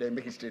mouth, they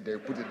make it straight, they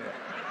put it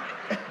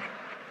there.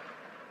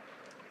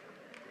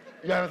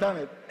 You understand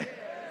it?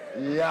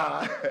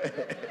 Yeah.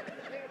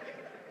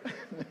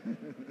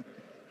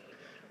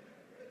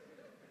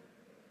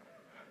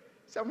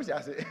 Some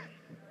say,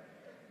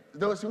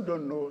 those who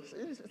don't know,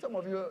 some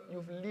of you,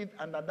 you've lived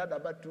under that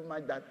about too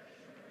much that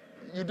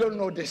you don't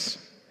know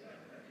this.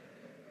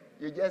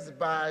 You just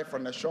buy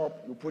from the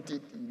shop, you put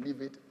it, you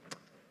leave it.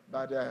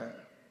 But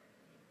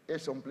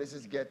if some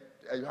places get,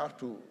 you have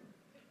to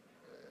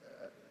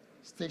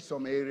stitch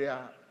some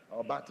area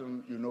or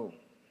button, you know.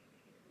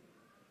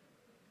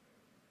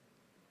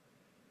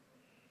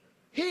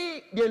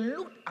 They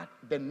looked at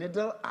the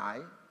needle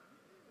eye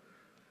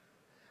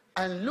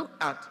and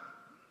looked at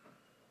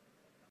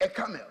a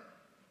camel.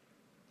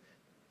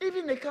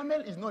 Even a camel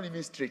is not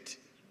even straight.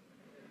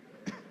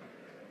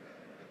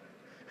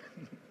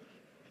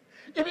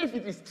 Even if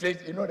it is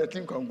straight, you know the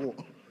thing can go.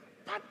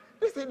 But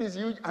this thing is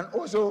huge, and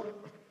also,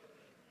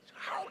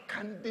 how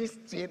can this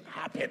thing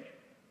happen?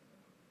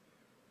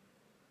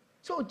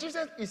 So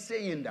Jesus is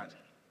saying that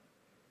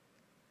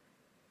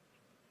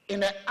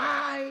in the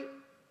eye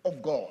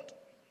of God,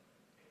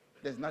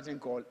 there's nothing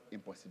called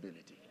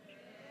impossibility.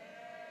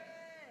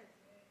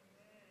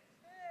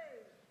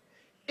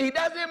 It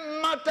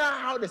doesn't matter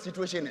how the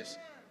situation is.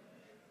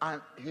 And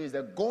he is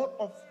the God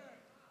of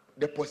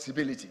the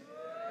possibility.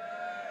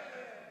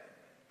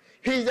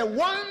 He is the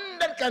one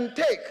that can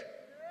take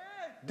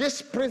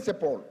this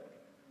principle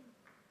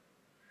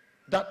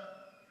that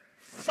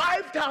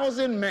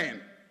 5,000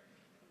 men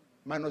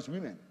minus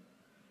women,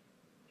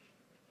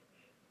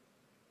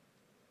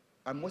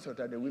 and most of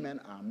the time the women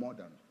are more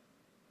than,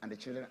 and the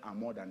children are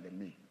more than the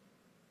men.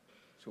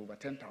 So over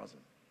 10,000.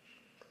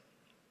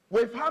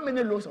 With how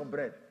many loaves of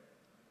bread?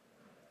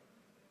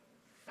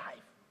 5.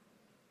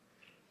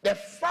 The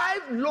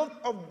 5 loaves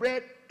of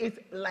bread is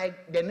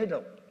like the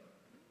needle.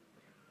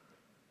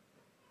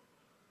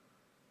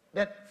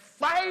 That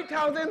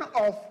 5,000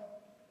 of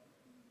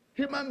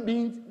human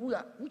beings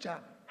which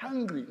are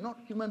hungry, not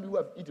human beings who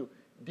have eaten.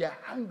 They are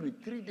hungry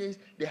 3 days,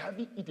 they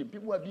haven't eaten.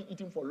 People have been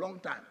eating for a long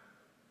time.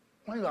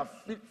 When you are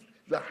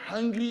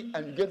hungry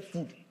and you get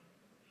food,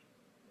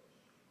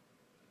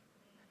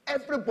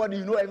 everybody,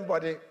 you know,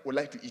 everybody would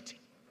like to eat.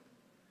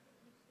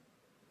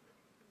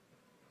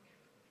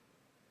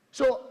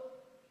 So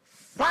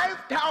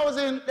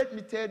 5,000, let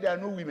me tell you, there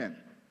are no women.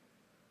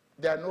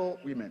 There are no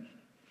women,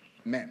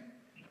 men.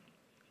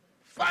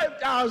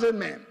 5,000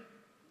 men,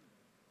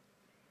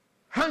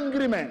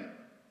 hungry men,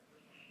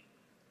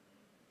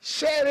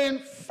 sharing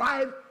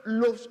 5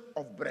 loaves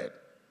of bread.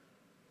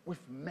 With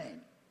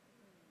men,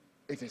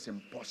 it is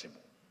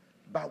impossible.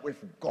 But with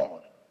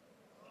God,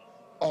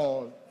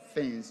 all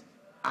things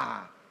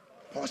are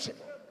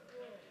possible.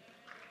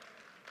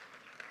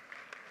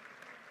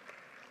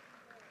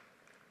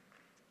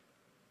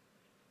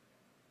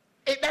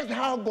 That's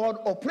how God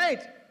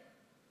operates.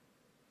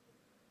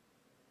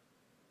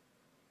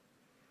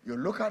 You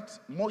look at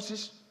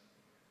Moses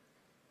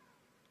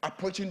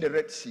approaching the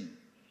Red Sea.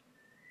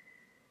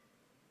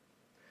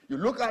 You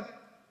look at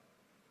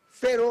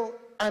Pharaoh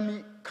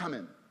army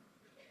coming.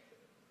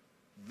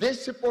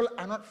 These people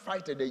are not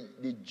fighters.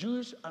 The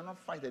Jews are not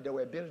fighters. They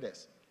were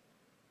builders.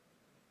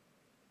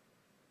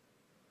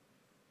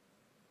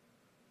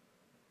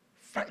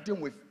 Fighting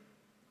with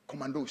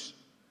commandos.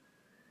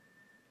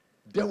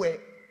 They were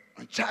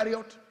on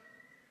chariot,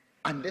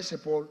 and these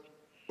people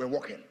were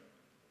walking.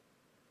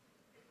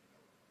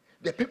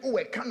 The people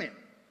were coming.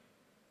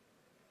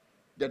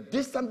 The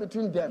distance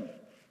between them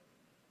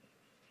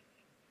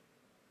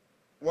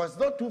was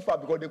not too far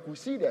because they could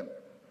see them.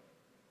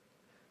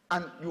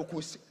 And you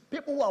could see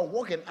people who are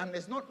walking, and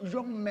it's not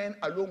young men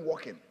alone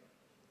walking.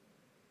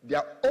 They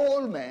are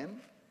old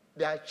men,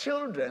 they are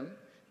children,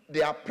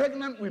 they are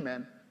pregnant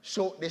women,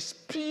 so the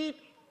speed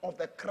of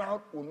the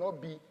crowd will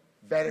not be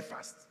very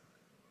fast.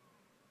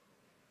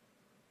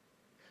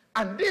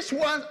 And these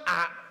ones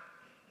are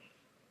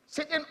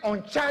sitting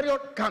on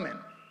chariot coming.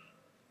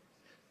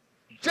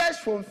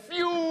 Just from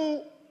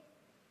few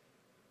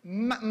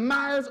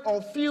miles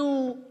or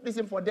few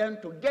distance for them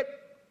to get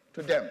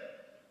to them.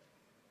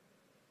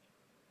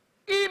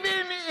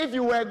 Even if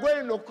you were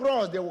going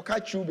across, they will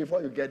catch you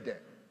before you get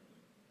there.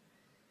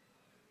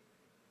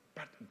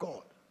 But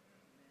God,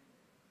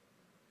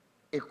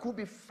 it could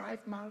be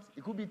 5 miles,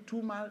 it could be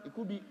 2 miles, it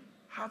could be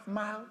half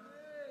mile.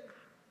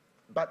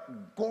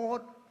 But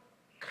God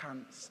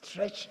can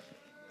stretch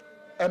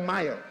a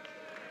mile.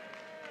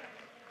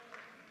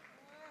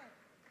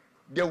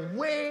 The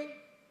way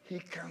he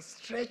can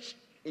stretch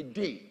a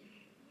day.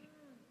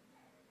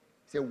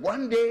 Say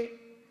one day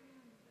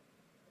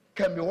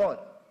can be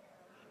what?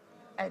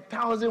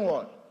 1,000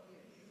 what?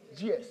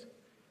 Years.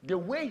 The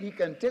way he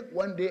can take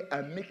one day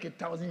and make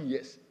 1,000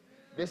 years.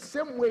 The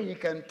same way he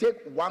can take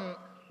one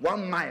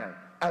mile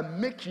and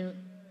make you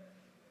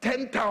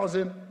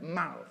 10,000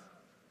 miles.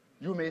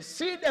 You may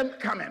see them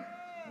coming,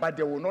 but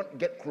they will not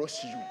get close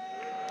to you.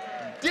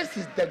 This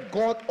is the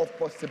God of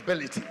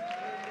possibility.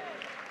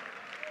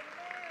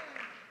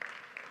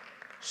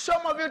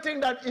 Some of you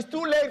think that it's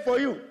too late for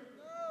you.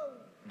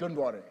 Don't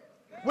worry.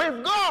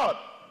 With God,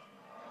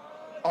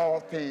 all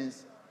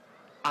things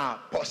are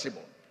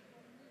possible.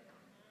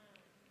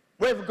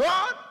 With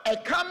God, a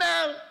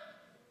camel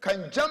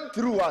can jump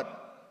through what?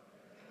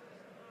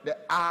 The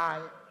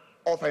eye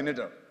of a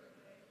needle.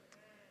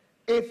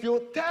 If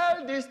you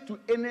tell this to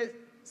any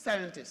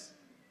scientist,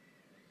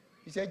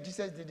 he said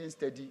Jesus didn't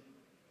study.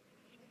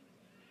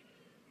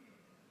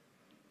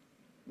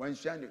 When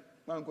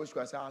one goes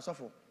to say,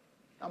 suffer,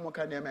 I'm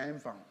okay, I'm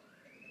found.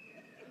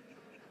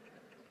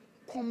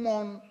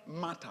 Common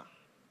matter,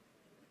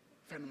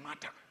 fen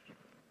matter.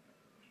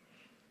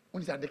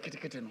 When it's a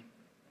decade,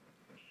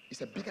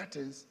 it's a bigger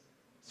things.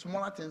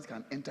 Smaller things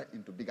can enter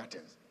into bigger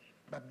things,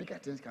 but bigger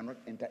things cannot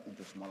enter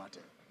into smaller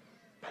things.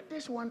 But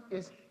this one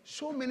is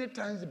so many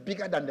times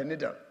bigger than the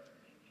needle.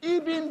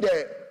 Even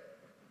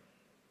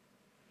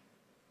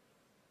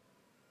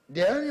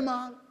the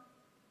animal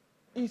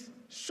is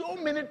so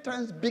many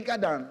times bigger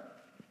than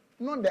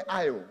not the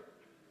eye,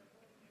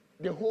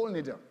 the whole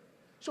needle.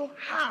 So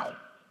how?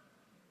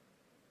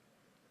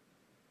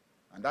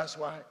 And that's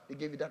why he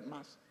gave you that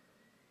mass.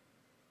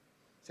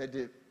 Said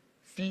they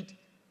feed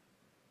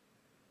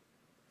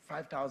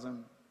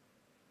 5,000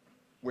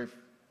 with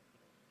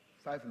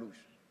 5 loaves.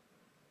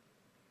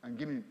 And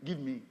give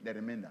me the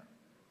remainder.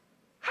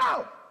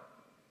 How?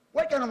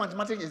 What kind of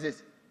mathematics is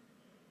this?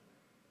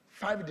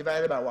 5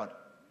 divided by what?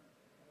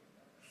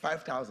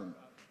 5,000.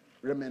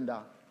 Remainder,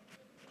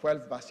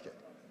 12 basket.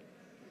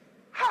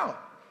 How?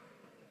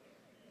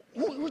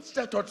 Which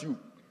teacher taught you?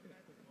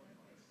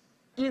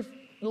 If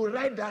you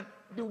write that,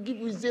 they will give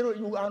you 0.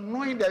 You are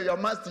knowing that your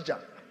math teacher.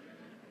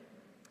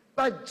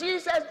 But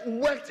Jesus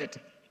worked it.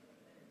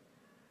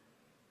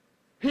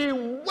 He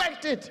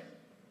worked it.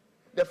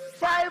 The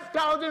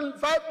 5,000,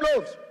 5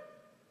 loaves,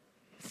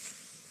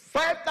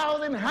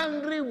 5,000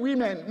 hungry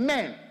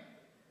men,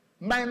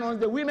 minus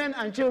the women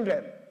and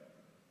children.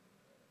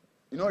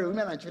 You know, the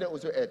women and children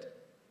also ate,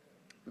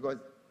 because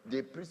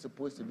they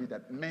presupposed to be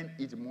that men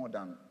eat more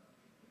than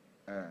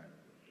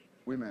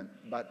women.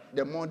 But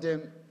the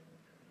modern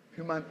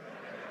human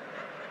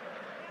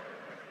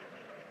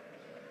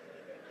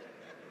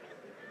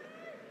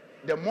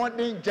the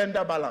modern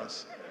gender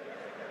balance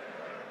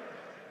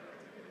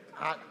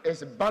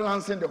is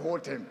balancing the whole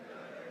thing,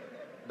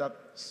 that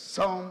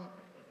some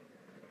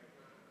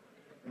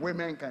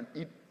women can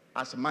eat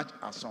as much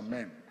as some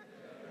men.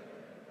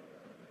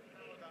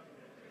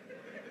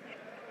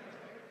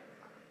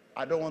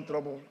 I don't want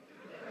trouble.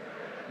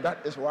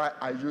 That is why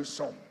I use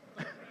some.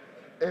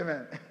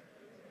 Amen.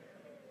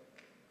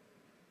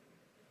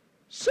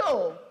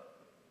 So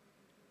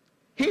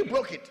he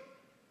broke it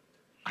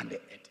and they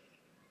ate.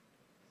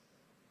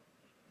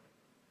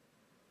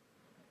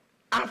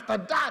 After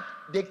that,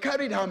 they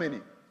carried how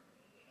many?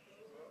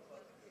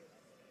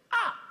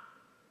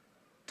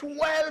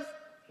 12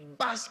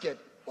 baskets.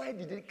 Where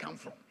did it come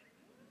from?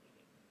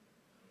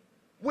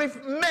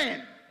 With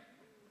men,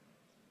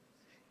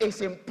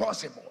 it's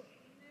impossible.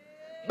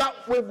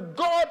 But with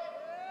God,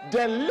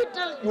 the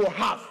little you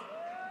have,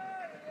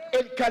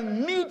 it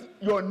can meet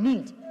your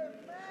need.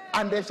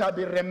 And there shall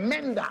be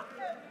remainder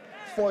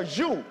for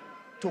you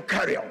to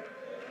carry out.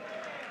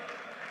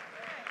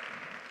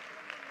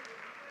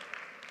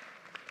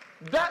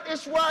 That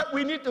is why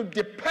we need to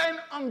depend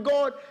on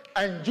God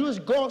and use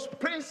God's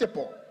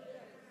principle.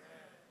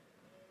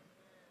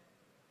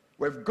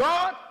 With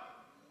God,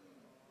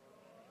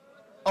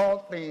 all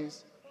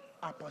things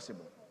are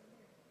possible.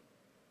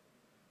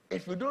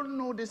 If you don't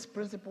know this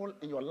principle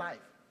in your life,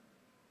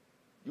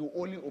 you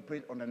only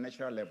operate on a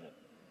natural level.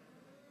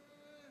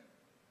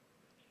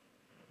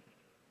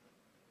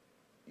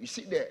 You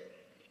see the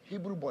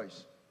Hebrew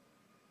boys,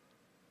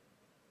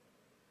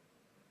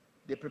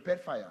 they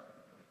prepared fire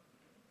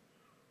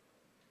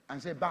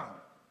and say bow.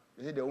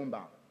 They say they won't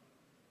bow.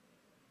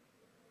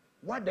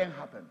 What then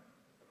happened?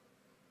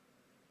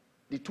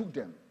 They took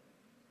them,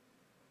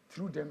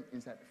 threw them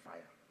inside the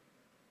fire.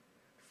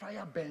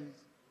 Fire burns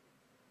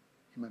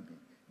human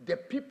beings. The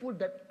people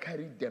that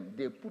carried them,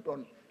 they put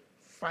on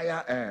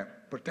fire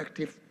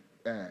protective.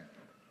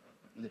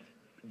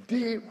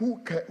 They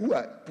who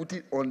are put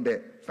it on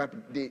the fire,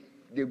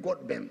 they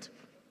got burnt.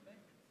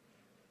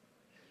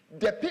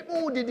 The people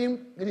who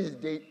didn't,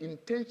 they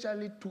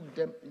intentionally took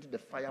them into the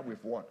fire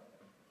with what?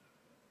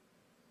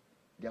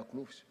 Their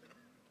clothes.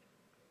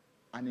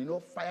 And you know,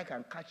 fire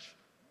can catch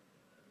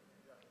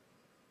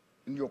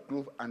in your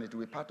clothes and it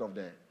will be part of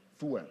the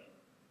fuel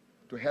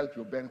to help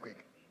you burn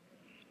quick.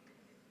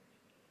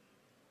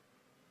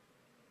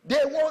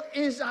 They walked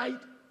inside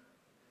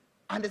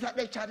and they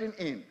started chatting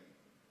in.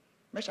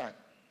 Meshach,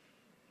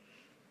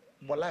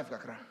 but life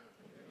kakra.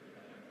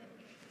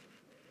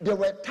 They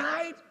were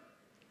tied,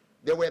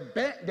 they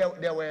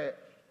were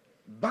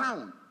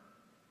bound.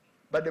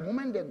 But the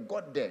moment they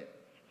got there,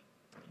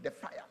 the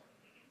fire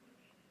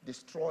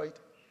destroyed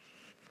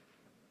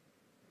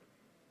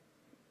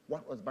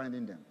what was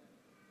binding them.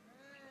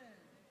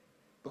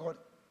 Because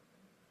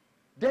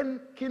then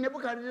King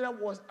Nebuchadnezzar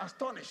was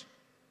astonished,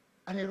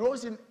 and he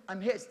rose in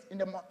haste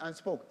and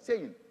spoke,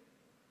 saying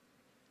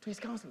to his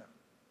counselor,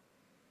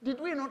 did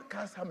we not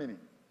cast how many?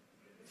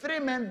 3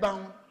 men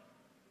bound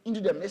into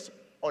the midst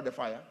of the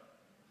fire?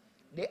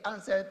 They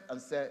answered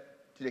and said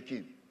to the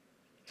king,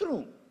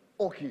 true,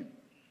 O king.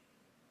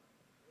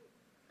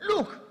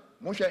 Look,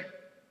 Moshe,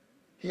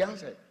 he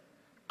answered,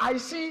 I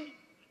see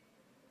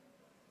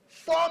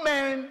 4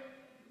 men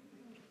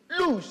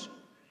loose.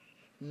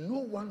 No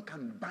one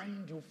can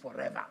bind you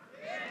forever.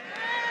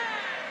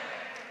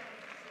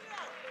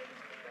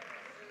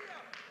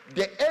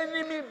 The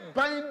enemy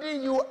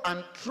binding you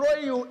and throw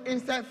you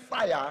inside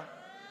fire,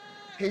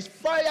 his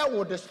fire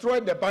will destroy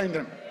the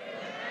binding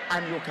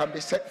and you can be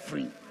set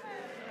free.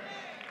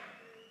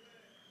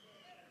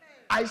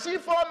 I see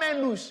 4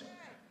 men loose,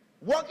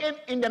 walking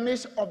in the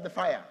midst of the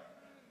fire,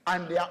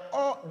 and they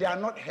are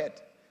not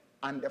hurt,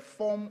 and the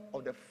form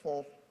of the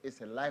 4th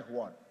is like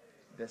what?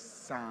 The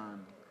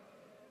Son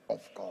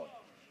of God.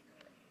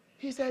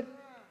 He said,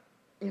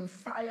 in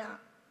fire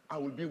I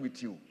will be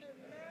with you,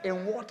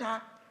 in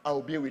water I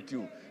will be with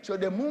you. So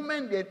the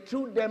moment they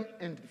threw them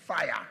in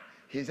fire,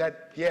 he said,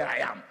 here I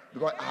am,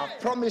 because I have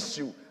promised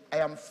you, I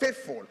am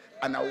faithful,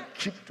 and I will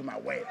keep to my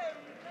word.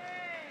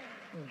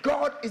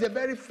 God is a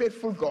very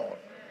faithful God.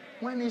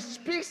 When he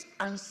speaks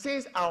and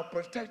says, I'll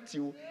protect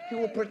you, he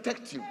will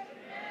protect you.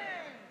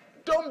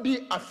 Don't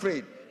be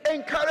afraid.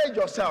 Encourage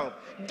yourself.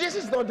 This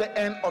is not the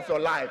end of your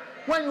life.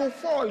 When you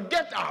fall,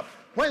 get up.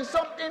 When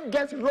something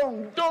gets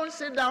wrong, don't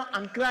sit down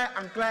and cry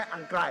and cry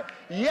and cry.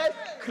 Yes,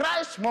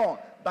 cry small,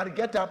 but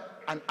get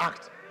up and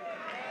act.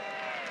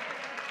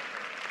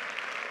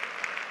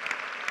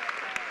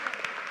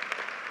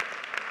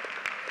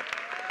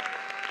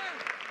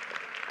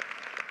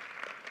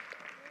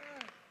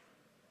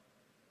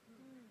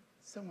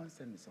 Someone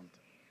sent me something.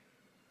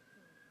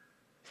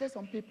 Say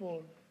some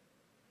people,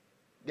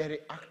 they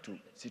react to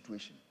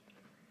situation.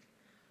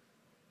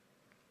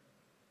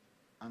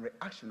 And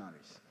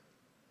reactionaries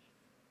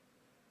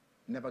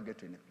never get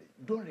to any place.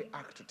 Don't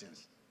react to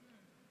things.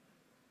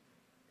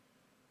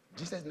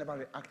 Jesus never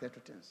reacted to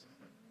things.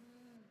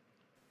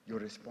 You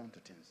respond to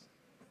things.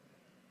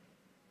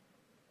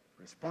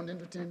 Responding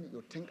to things,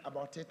 you think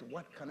about it.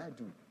 What can I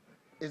do?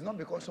 It's not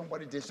because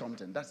somebody did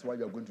something. That's why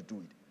you are going to do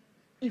it.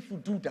 If you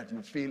do that,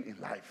 you fail in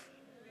life.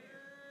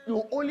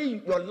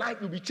 Your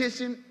life will be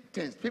chasing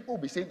things. People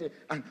will be saying things,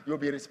 and you'll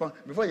be responding.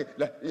 Before you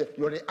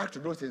react to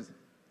those things,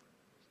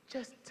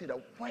 just say that,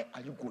 why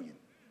are you going?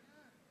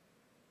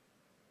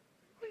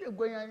 Where are you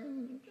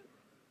going?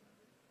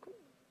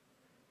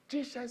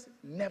 Jesus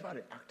never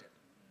reacted.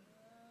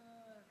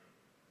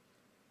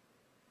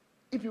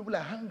 If people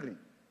are hungry,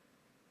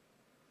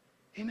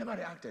 he never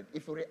reacted.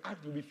 If you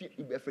react, you'll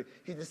be afraid.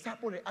 His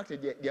disciples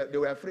reacted, they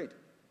were afraid.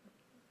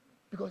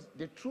 Because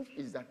the truth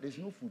is that there's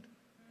no food.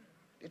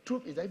 The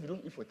truth is that if you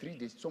don't eat for 3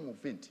 days, some will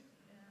faint.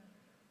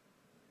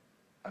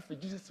 After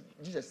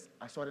Jesus,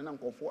 I saw the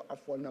number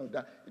for now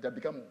that it had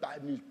become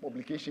bad news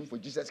publication for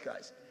Jesus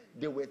Christ.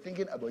 They were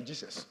thinking about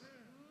Jesus.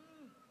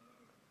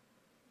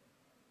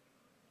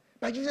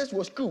 But Jesus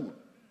was cool.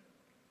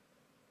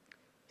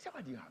 He said,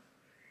 what do you have?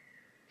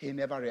 He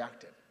never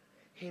reacted.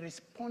 He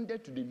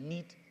responded to the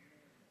need,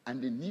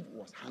 and the need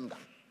was hunger.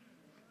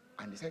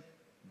 And he said,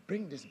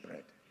 bring this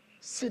bread,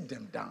 sit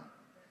them down.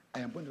 I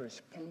am going to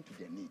respond to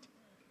their need.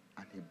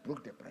 And he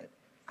broke the bread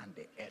and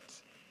they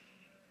ate.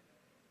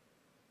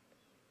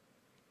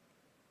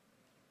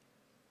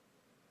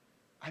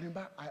 I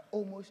remember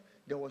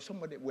there was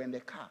somebody, we were in the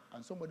car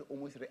and somebody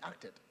almost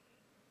reacted.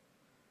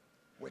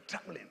 We're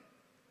traveling.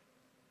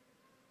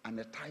 And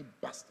the tire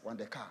burst on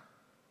the car.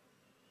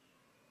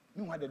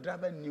 Meanwhile, the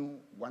driver knew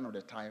one of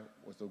the tires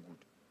was so good.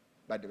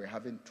 But they were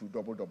having 2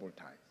 double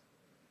tires.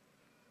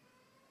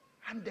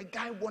 And the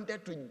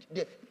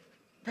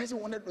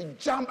person wanted to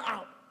jump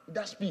out with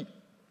that speed.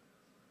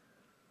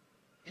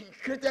 He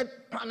created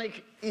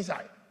panic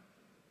inside.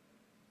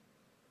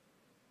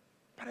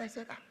 But I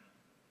said,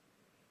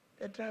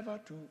 the driver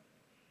too,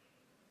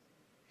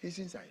 he's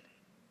inside.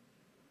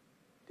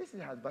 This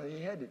is hard, but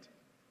he heard it.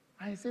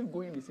 And he's still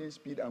going the same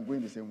speed and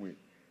going the same way.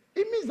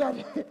 It means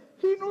that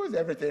he knows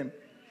everything.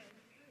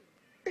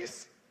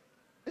 It's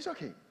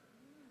okay.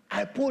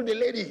 I pulled the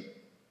lady.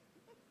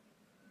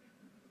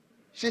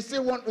 She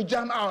still wants to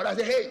jump out. I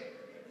said, hey,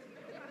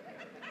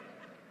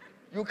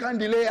 you can't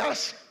delay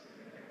us.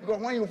 Because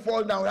when you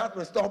fall down, we have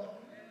to stop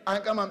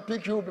and come and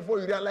pick you before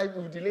you realize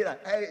you've delayed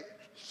that. Hey,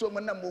 so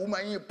many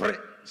woman, you pray.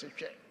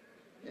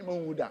 You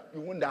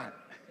won't die.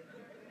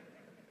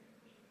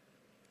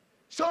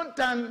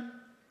 Sometimes,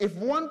 if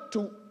you want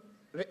to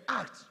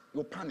react,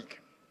 you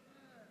panic.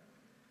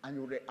 And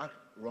you react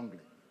wrongly.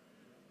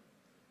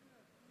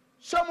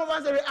 Some of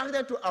us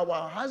reacted to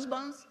our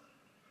husbands,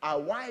 our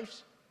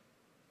wives,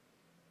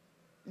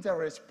 instead of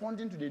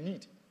responding to the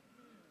need.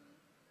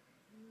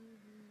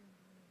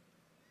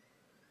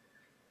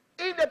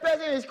 If the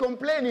person is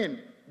complaining,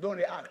 don't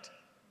react.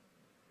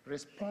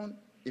 Respond.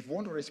 If you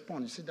want to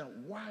respond, you say that,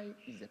 why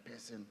is the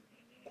person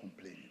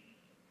complaining?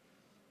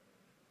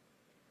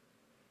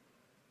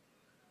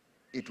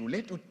 It will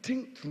let you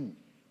think through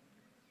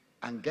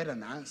and get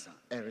an answer,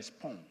 a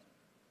response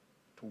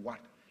to what?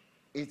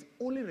 It's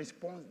only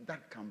response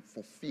that can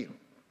fulfill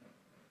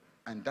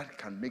and that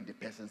can make the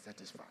person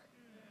satisfied.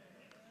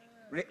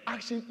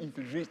 Reaction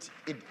infiltrates.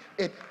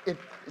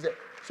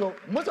 So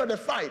most of the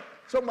fight,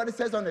 somebody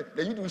says on it,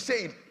 then you do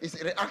say it, it's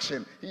a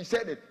reaction. He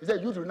said it. He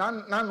said, you do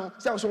nano.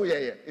 So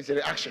yeah, it's a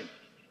reaction.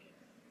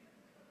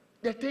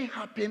 The thing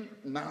happened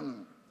now.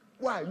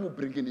 Why are you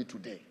bringing it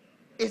today?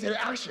 It's a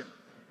reaction.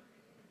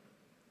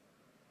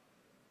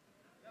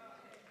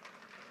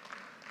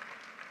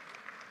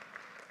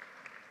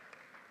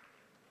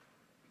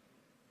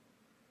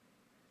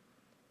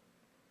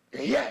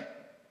 Yeah,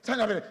 sign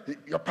of it.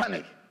 Your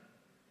panic.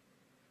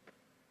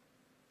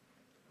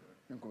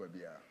 Don't go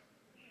here.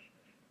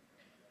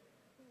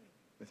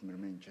 Let me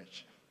remain in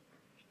church.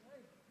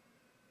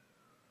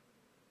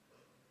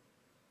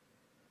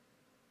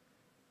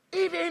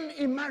 Even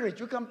in marriage,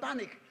 you can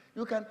panic.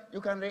 You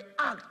can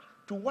react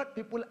to what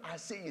people are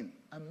saying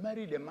and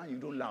marry the man you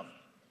don't love.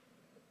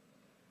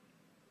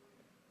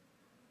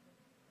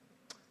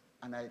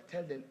 And I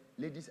tell the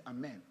ladies and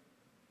men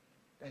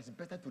that it's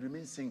better to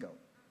remain single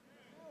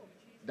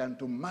than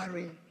to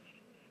marry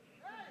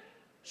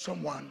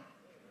someone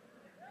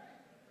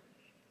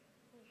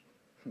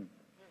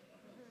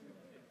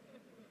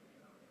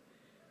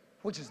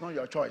which is not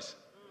your choice.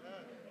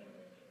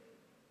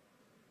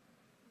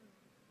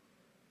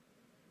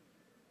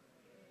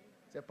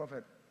 Say,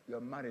 Prophet,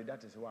 you're married,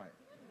 that is why.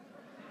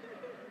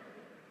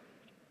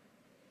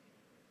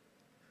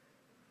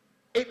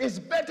 It is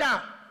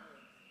better.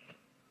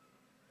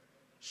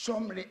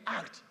 Some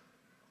react.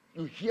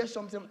 You hear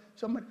something,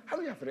 somebody, how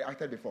many have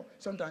reacted before?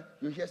 Sometimes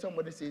you hear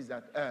somebody says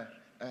that,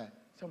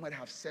 somebody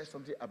have said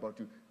something about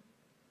you.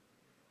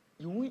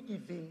 You won't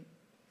even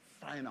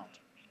find out.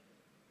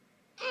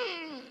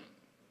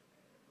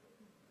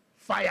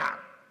 Fire.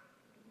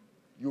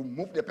 You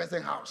move the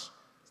person's house,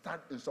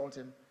 start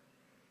insulting,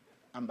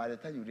 and by the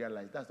time you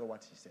realize that's not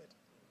what he said.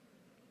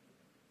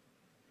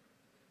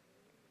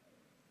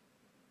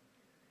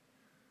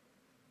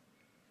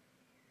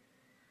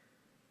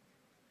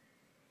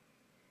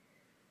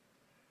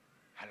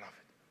 I love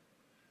it.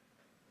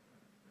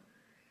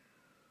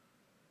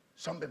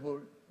 Some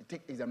people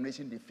take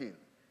examination, they fail.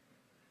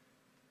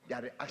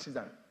 Their reactions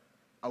are,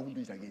 I won't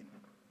do it again.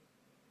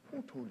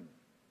 Who told you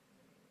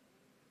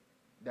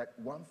that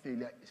one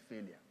failure is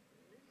failure?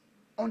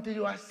 Until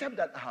you accept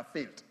that I have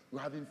failed, you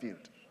haven't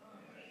failed.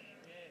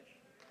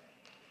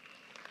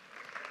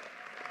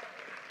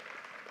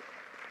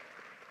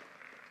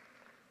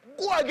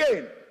 Go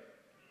again.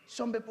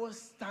 Some people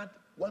start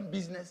one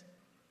business,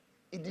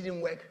 it didn't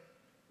work.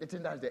 They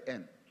think that's the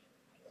end.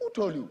 Who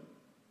told you?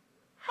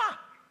 Ha!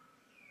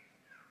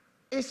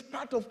 It's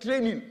part of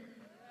training.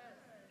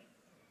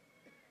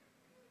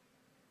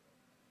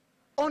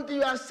 Until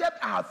you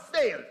accept I have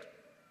failed,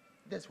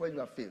 that's when you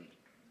have failed.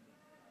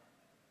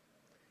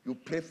 You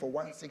pray for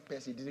one sick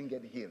person, he didn't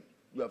get healed.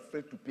 You are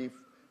afraid to pay.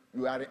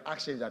 You are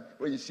reaction that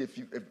when you say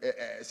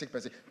sick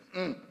person,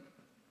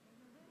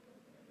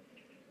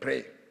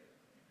 pray.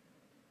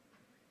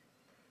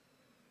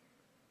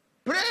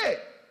 Pray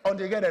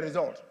until you get a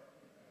result.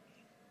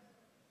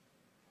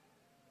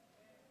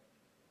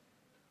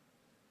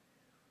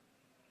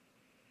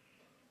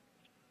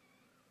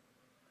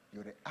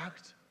 You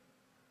react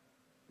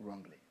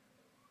wrongly.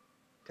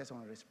 Tell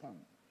someone, respond.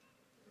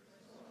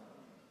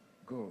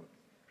 Good.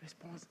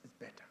 Response is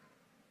better.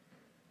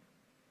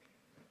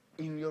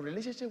 In your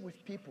relationship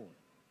with people,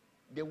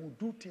 they will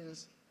do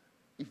things,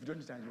 if you don't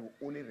understand, you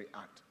will only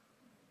react.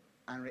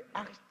 And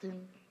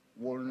reacting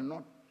will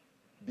not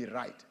be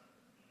right.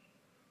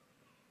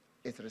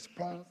 It's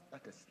response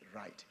that is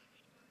right.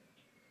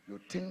 You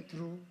think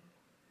through,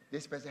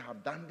 this person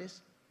have done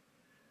this.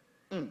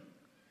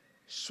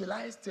 Should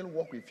I still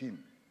work with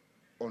him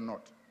or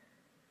not?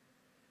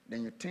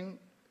 Then you think,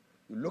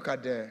 you look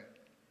at the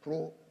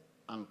pro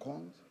and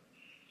cons.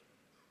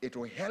 It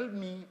will help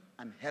me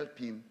and help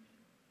him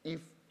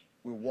if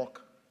we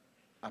walk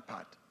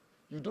apart.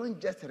 You don't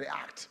just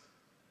react.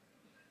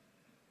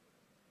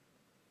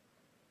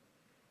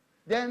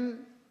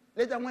 Then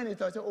later when it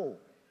will say, oh,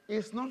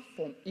 it's not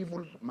from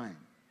evil mind.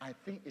 I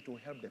think it will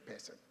help the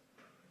person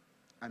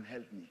and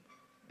help me.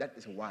 That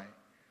is why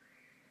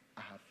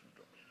I have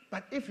freedom.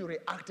 But if you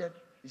reacted,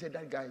 you said,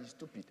 that guy is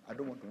stupid, I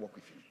don't want to work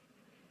with him.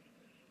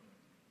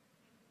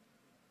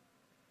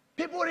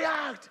 People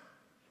react.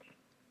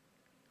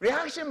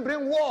 Reaction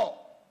bring war.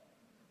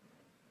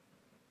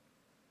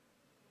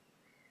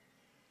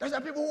 Those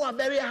are people who are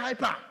very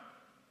hyper.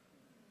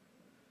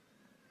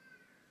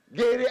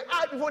 They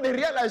react before they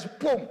realize,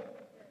 boom.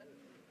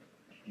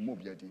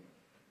 Move your thing.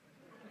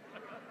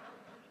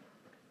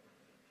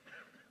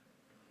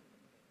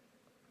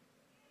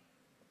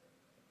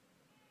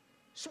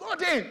 Small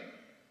thing.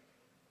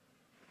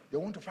 They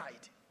want to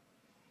fight.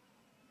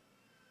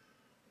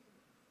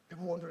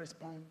 People want to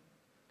respond.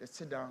 They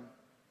sit down.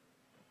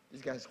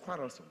 This guy is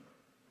quarrelsome.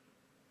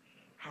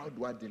 How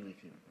do I deal with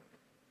him?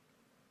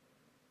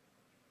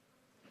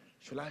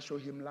 Should I show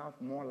him love,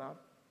 more love?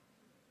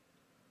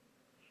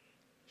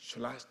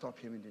 Should I stop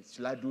him in this?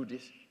 Should I do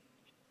this?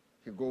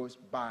 He goes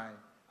by.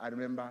 I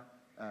remember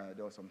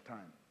there was some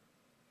time.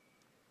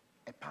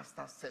 A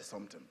pastor said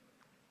something.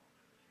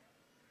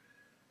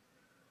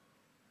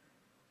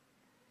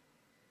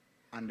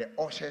 And the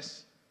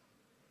ushers,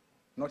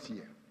 not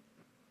here.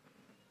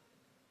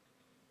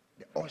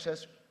 The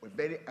ushers were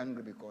very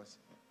angry because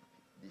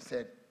they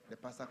said the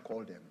pastor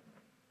called them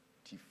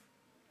thief.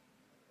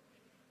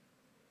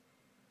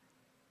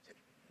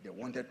 They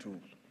wanted to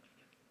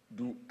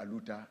do a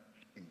Luther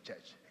in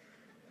church.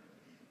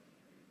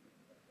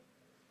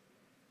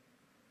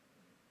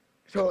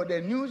 So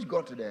the news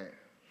got to the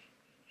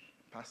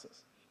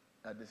pastors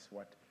that this is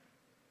what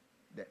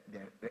the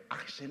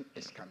reaction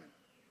is coming.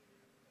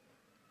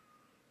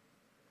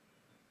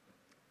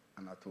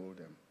 And I told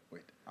them,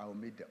 wait, I will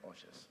meet the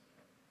ushers.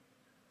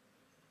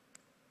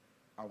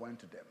 I went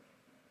to them.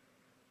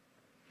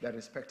 They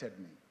respected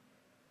me.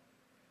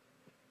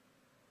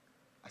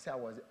 I said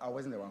I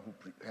wasn't the one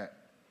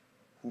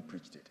who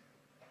preached it.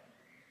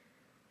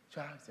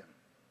 So I asked them,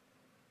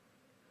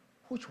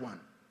 which one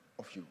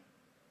of you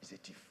is a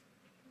thief?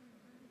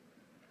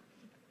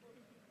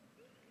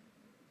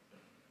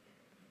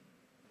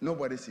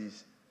 Nobody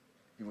says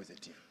he was a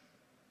thief.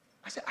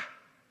 I said,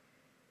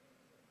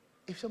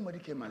 if somebody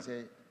came and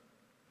said,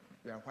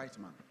 you are a white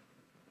man,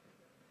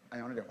 and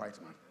you're not a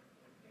white man,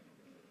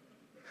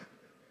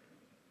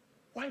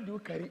 why do you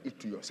carry it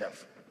to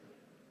yourself?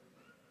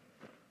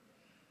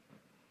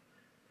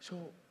 So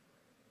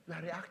you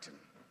are reacting.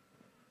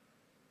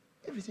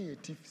 If you see a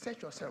thief,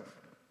 search yourself.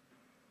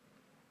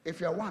 If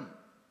you are one,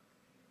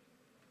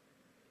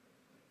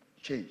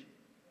 change.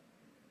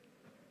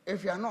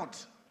 If you are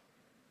not,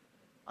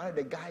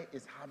 the guy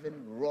is having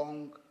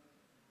wrong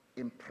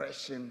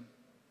impression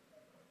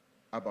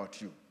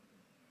about you.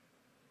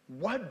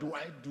 What do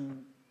I do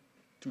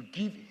to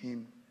give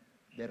him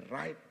the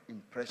right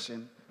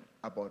impression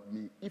about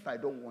me if I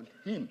don't want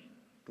him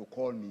to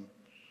call me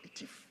a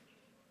thief?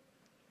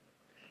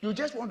 You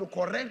just want to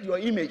correct your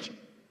image.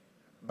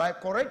 By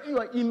correcting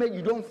your image,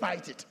 you don't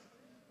fight it.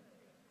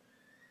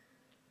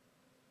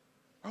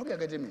 I hope you're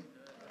getting me.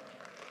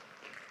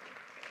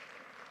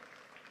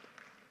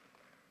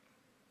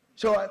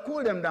 So I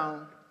cooled them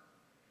down,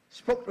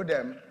 spoke to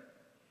them.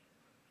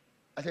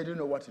 I said, do you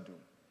know what to do?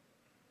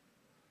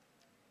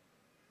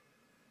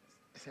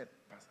 He said,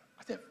 Pastor,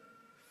 I said,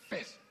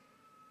 first,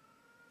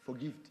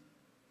 forgive.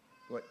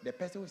 But the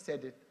person who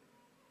said it,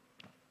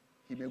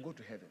 he may go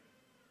to heaven.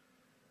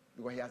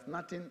 Because he has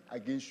nothing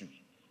against you.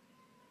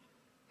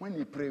 When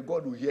he prays,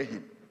 God will hear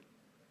him.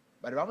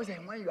 But the Bible says,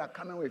 when you are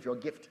coming with your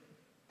gift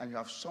and you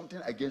have something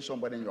against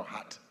somebody in your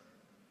heart,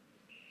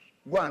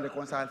 go and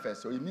reconcile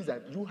first. So it means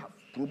that you have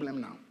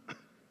problem now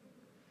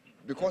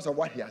because of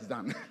what he has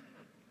done.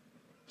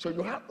 So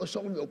you have to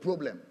solve your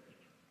problem.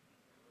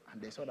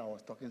 And they thought I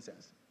was talking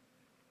sense.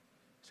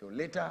 So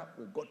later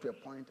we got to a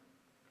point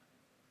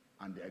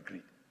and they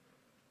agreed.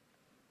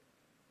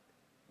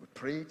 We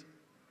prayed.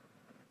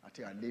 I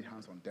think I laid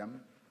hands on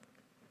them,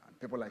 and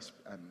people like,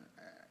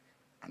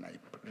 and I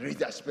raised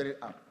their spirit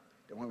up.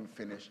 Then when we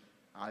finished,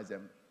 I asked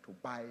them to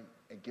buy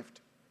a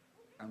gift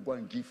and go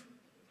and give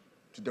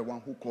to the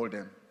one who called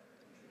them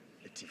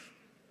a thief.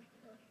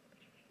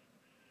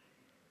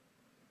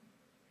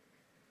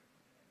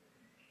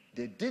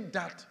 They did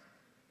that,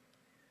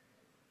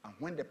 and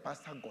when the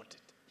pastor got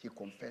it, he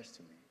confessed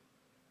to me.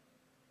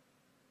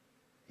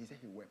 He said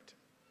he wept.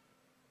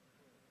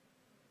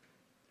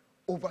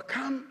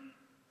 Overcome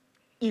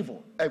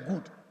evil, a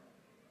good.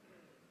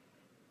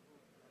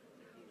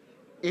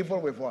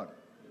 Evil with what?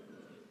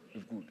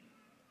 With good.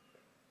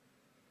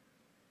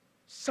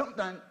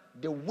 Sometimes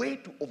the way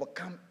to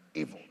overcome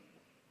evil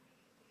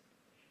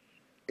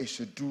is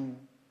to do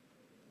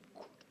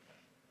good.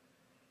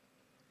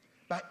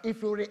 But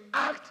if you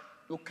react,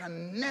 you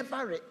can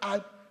never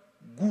react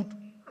good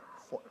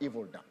for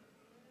evil done.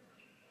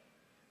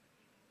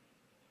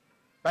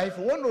 But if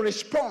you want to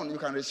respond, you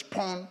can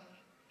respond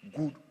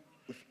good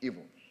with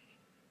evil.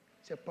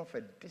 Say,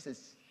 Prophet, this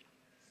is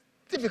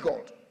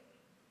difficult.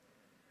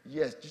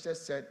 Yes,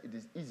 Jesus said it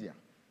is easier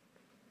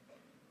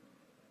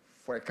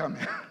for a camel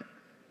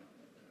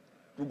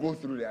to go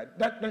through there.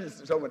 That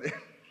is somebody.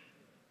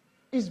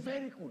 It's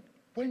very good.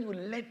 When you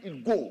let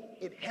it go,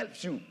 it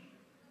helps you.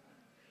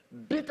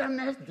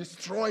 Bitterness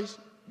destroys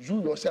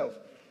you yourself,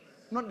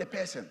 not the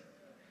person.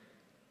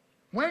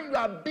 When you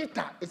are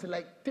bitter, it's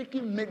like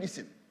taking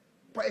medicine,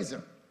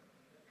 poison,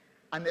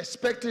 and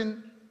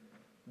expecting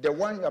the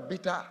one you are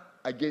bitter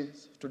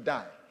against to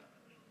die.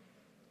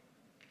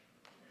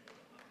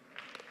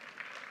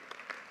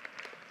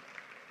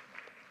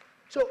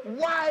 So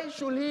why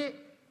should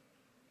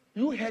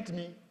you hurt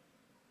me,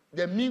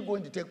 then me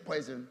going to take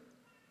poison?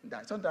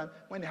 Die. Sometimes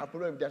when they have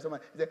problem with that, someone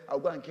say, I'll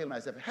go and kill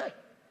myself. Hey,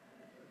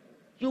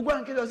 you go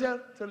and kill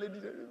yourself. So lady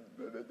said,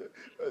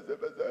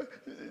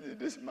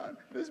 this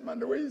man,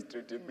 the way he's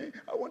treating me,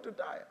 I want to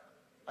die.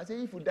 I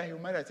say, if you die, you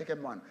marry a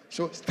second one.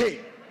 So stay.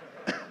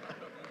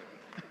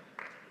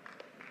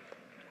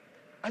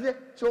 I said,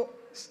 so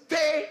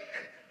stay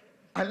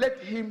and let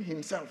him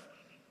himself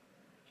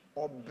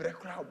or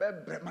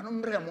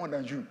more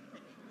than you.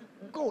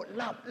 Go,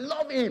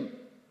 love him.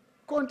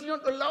 Continue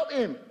to love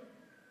him.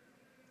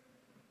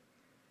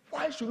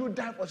 Why should you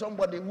die for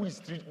somebody who is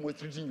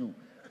treating you?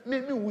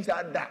 Maybe who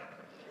said that.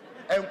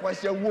 And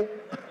question who?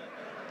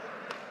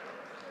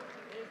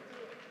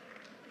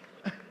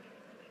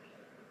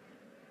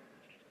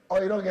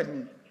 Oh, you don't get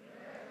me?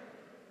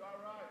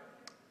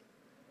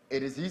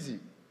 It is easy.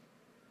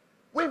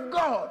 With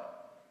God,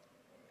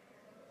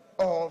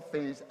 all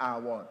things are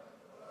what?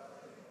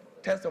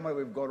 Tell somebody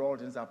with God, all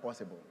things are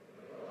possible.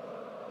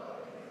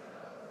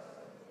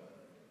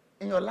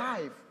 In your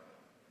life,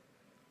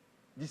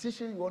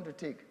 decision you want to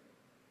take,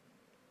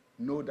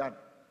 know that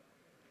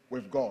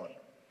with God,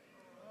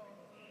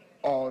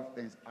 all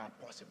things are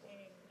possible.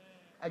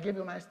 I gave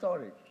you my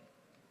story.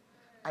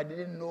 I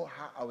didn't know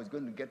how I was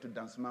going to get to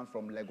Dansman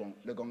from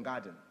Legon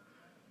Garden.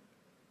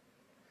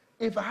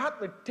 If I had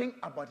to think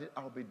about it,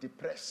 I would be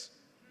depressed.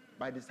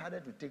 But I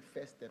decided to take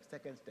first step,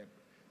 second step.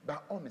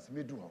 But almost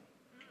me do.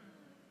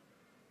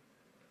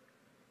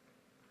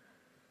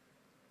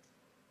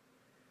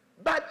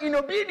 But in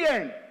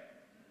obedience,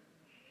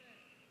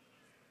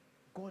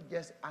 God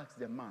just asked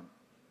the man.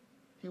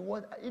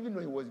 Even though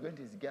he was going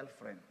to his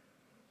girlfriend.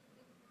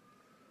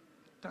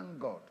 Thank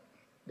God,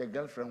 the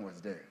girlfriend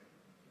was there.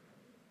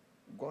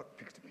 God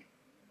picked me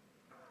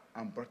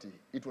and brought him.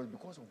 It was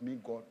because of me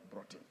God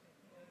brought him.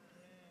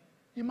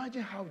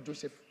 Imagine how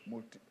Joseph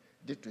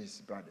did to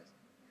his brothers.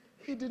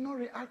 He did not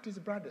react to his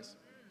brothers.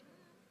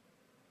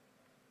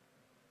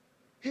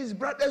 His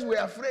brothers were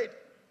afraid.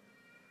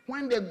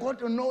 When they got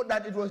to know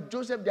that it was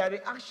Joseph, their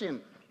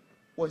reaction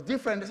was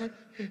different. They said,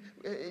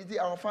 hey,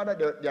 our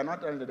father, they are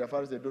not telling their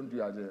fathers, they don't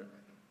do as they.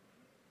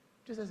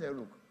 Joseph said,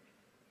 look,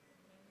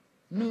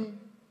 me,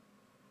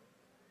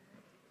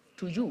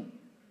 to you,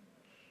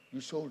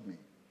 you sold me.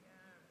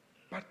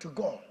 But to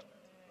God,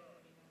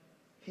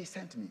 he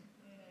sent me.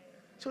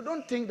 So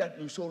don't think that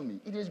you sold me.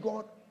 It is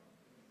God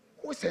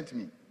who sent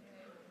me.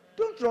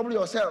 Don't trouble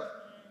yourself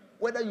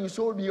whether you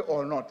sold me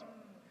or not.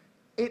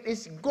 It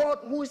is God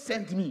who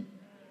sent me.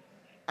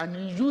 And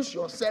you use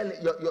your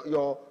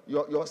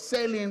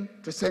selling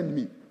to send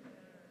me.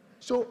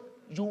 So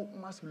you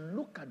must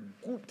look at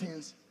good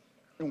things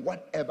in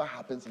whatever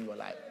happens in your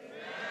life.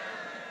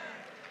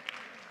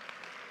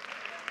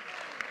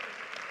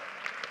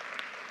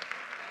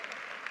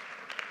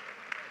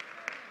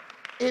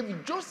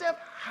 If Joseph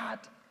had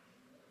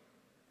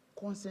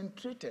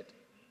concentrated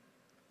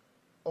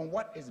on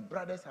what his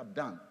brothers have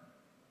done,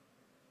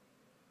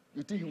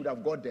 you think he would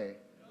have got there?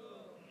 No.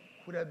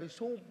 Would have been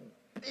so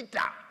bitter.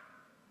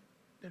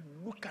 Then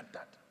look at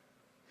that.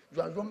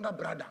 Your younger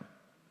brother.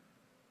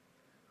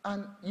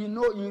 And you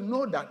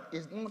know that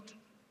it's not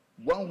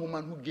one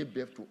woman who gave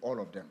birth to all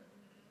of them.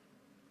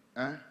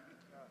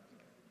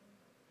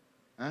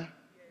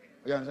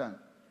 You understand?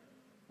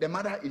 The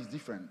mother is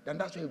different. Then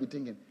that's why you'll be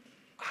thinking,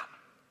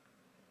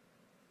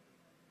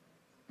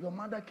 your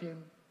mother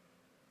came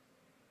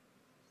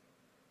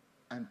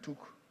and took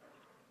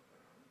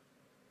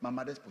my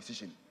mother's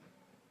position.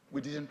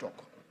 We didn't talk.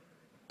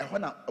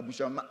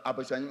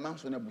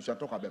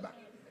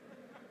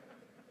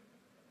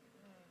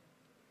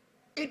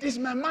 It is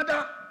my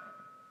mother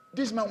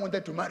this man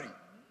wanted to marry.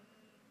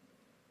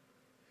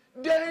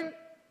 Then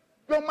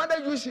your mother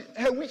used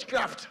her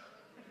witchcraft.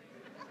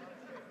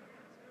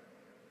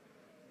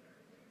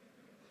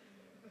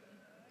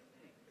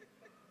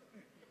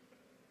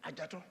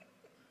 Ajato.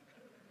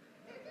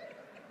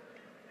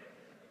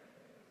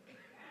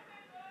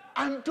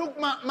 And took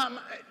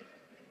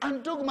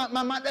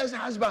my mother's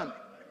husband.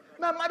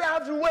 My mother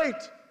have to wait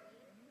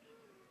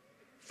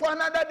for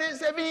another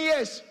 7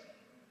 years.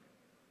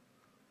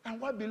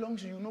 And what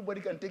belongs to you,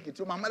 nobody can take it.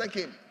 So my mother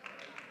came.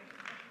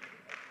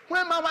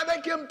 When my mother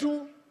came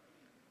to,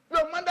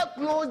 your mother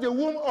closed the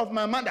womb of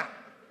my mother.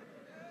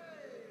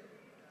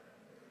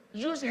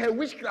 Use her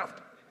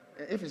witchcraft.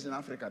 If it's in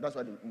Africa, that's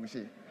what we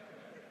say.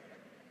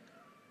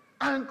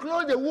 And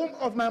closed the womb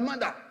of my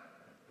mother.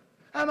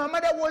 And my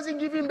mother wasn't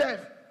giving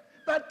birth.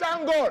 But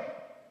thank God,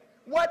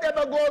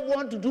 whatever God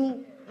wants to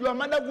do, your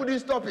mother couldn't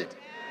stop it.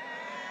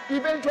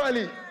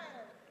 Eventually,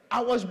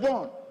 I was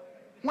born.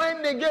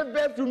 When they gave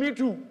birth to me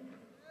too,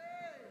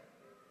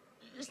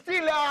 you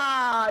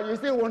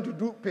still want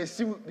to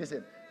pursue.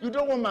 Listen, you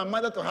don't want my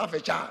mother to have a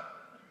child.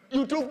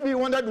 You took me,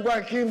 wanted to go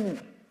and kill me.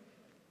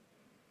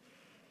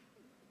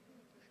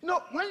 You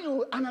know, when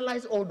you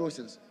analyze all those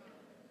things,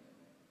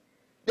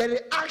 the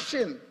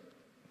reaction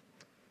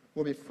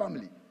will be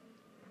family.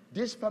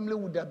 This family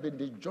would have been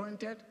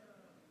disjointed.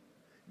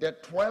 The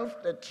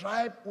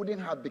tribe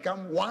wouldn't have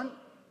become one.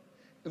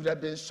 It would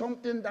have been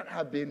something that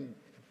had been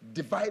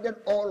divided,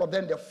 all of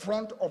them, the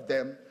front of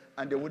them,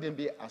 and they wouldn't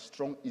be as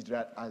strong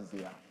Israel as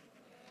they are.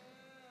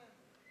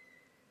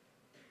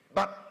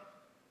 But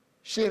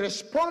she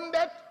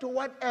responded to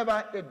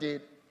whatever they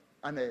did,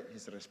 and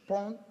his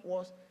response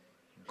was,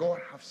 God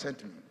have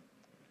sent me.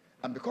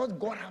 And because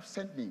God have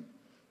sent me,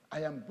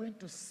 I am going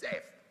to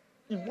serve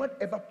in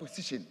whatever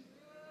position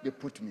they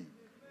put me.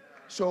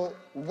 So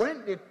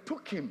when they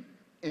took him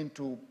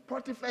into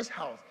Potiphar's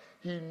house,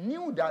 he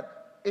knew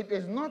that it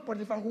is not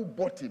Potiphar who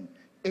bought him.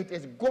 It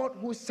is God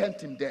who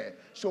sent him there.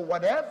 So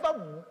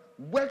whatever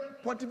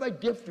work Potiphar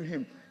gave to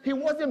him, he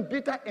wasn't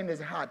bitter in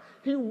his heart.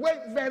 He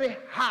worked very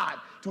hard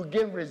to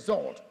gain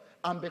result.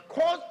 And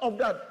because of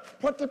that,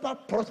 Potiphar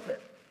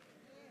prospered.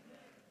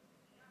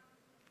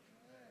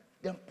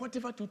 Then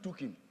Potiphar too took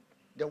him.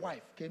 The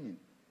wife came in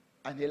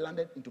and he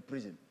landed into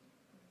prison.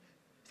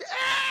 He said,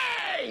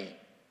 hey!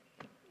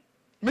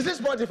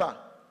 Mrs. Potiphar,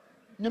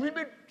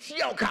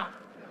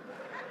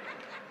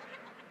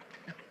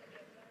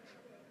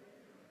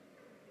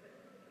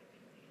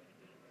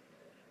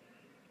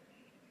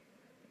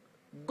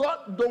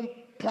 God don't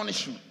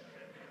punish you.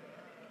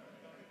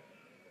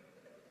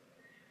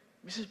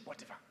 Mrs.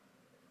 Potiphar,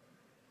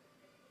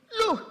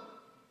 look,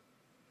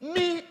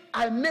 me,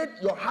 I made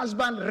your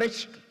husband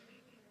rich.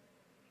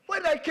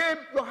 When I came,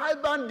 your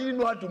husband didn't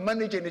know how to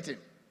manage anything.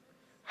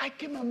 I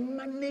came and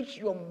managed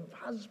your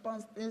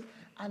husband's things,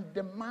 and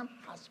the man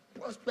has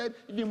prospered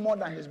even more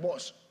than his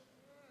boss.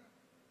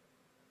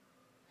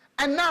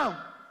 And now,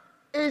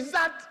 is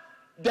that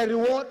the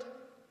reward?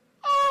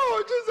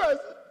 Oh, Jesus!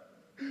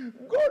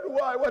 God,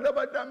 why? What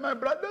about that, my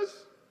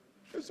brothers?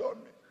 It's on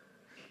me.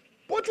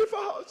 Potiphar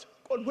house.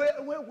 God,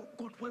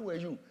 where were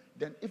you?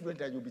 Then if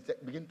later you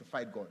begin to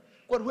fight God.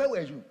 God, where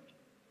were you?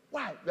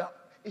 Why?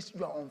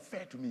 You are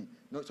unfair to me.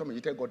 No, some of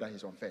you tell God that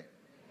he's unfair.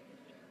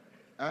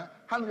 Huh?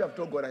 How many have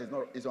told God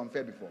that he's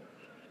unfair before?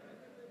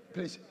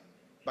 Please,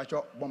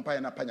 Bacho, Bompaya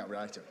and Panya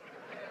reality.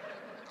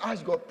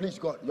 Ask God, please,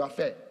 God, you are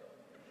fair.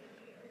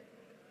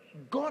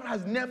 God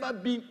has never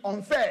been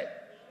unfair.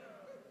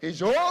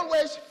 He's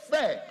always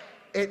fair.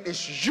 It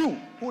is you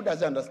who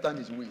doesn't understand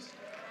his ways.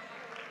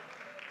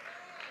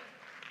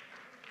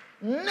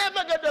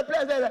 Never get to a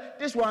place that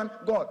this one,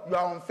 God, you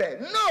are unfair.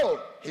 No,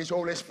 he's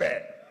always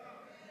fair.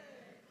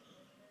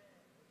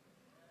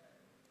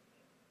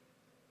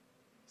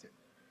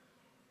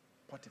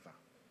 Potiphar.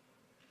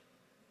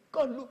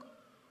 God, look,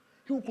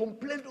 he will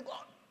complain to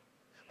God.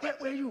 Where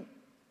were you?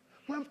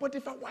 When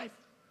Potiphar's wife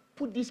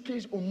put this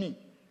case on me,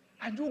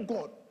 and you,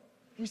 God,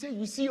 you say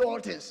you see all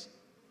things.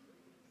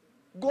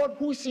 God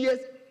who sees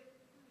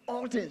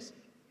all things.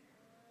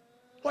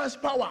 What is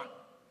power?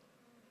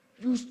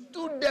 You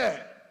stood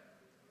there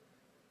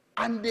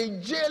and they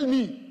jailed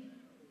me.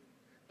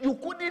 You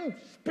couldn't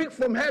speak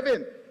from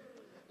heaven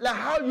like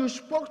how you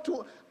spoke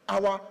to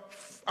our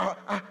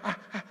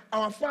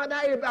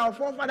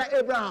forefather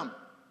Abraham.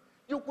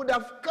 You could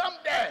have come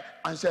there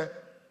and said,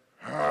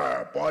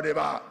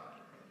 Potiphar,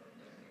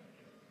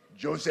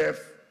 Joseph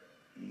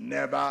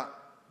never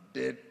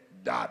did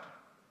that.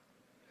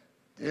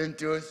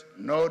 Didn't you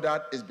know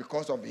that it's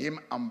because of him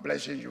I'm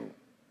blessing you?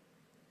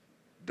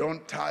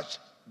 Don't touch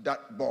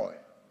that boy.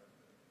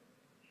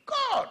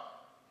 God,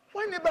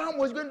 when Abraham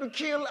was going to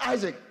kill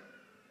Isaac,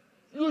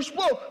 you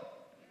spoke.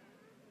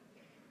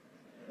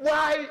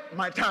 Why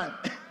my time?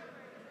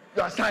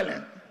 You are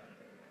silent.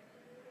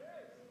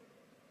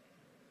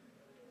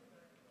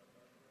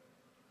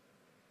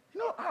 You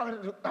know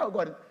how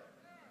God,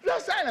 you are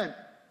silent.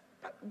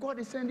 God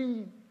is sending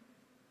you.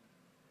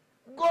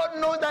 God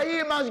knows that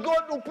he must go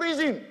to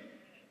prison.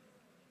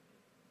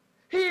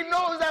 He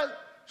knows that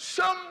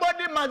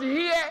somebody must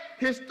hear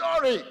his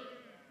story.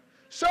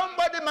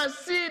 Somebody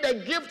must see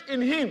the gift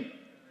in him.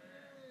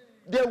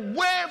 The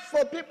way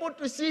for people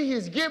to see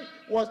his gift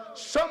was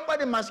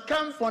somebody must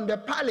come from the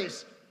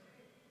palace.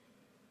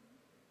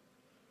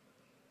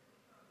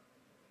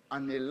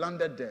 And they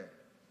landed there.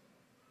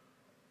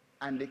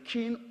 And the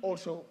king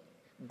also,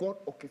 God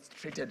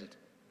orchestrated it.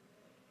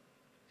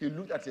 He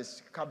looked at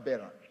his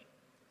cupbearer.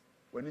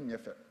 When in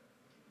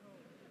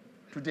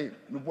today,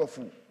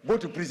 go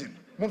to prison.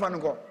 Move on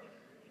and go.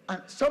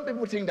 And some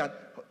people think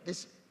that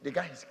the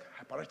guy is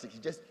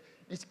hyperactive.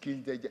 This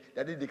king, they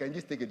can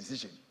just take a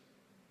decision.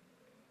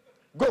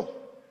 Go.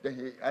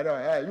 Then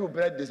you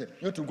bread this,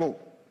 you to go.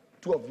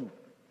 Two of you.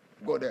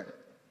 Go there.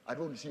 I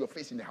don't want to see your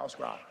face in the house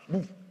crowd.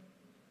 Move.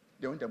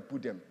 They went and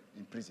put them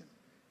in prison.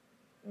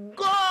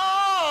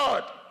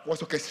 God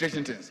was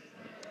orchestrating things.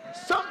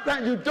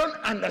 Sometimes you don't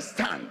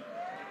understand.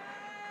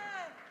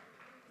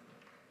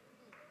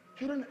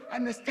 You don't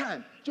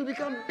understand. You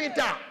become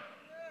bitter.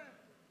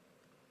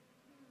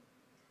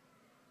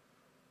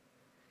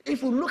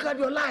 If you look at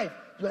your life,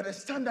 you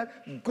understand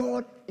that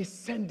God is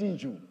sending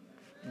you.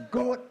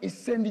 God is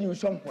sending you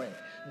somewhere.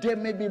 There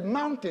may be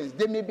mountains,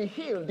 there may be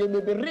hills, there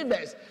may be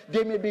rivers,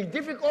 there may be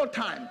difficult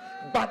times,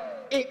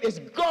 but it is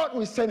God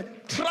who is sending.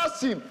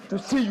 Trust him to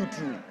see you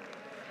through.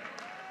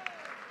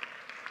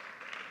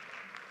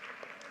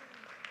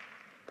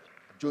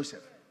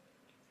 Joseph.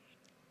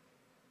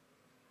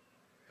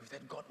 He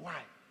said, God,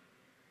 why?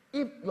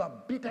 If you are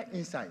bitter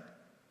inside,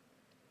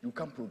 you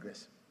can't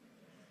progress.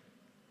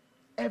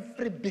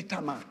 Every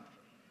bitter man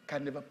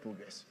can never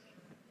progress.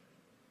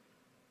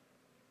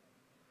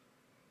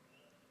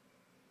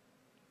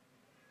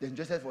 Then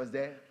Joseph was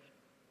there.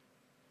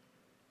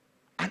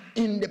 And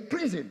in the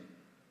prison,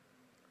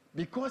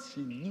 because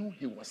he knew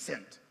he was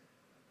sent,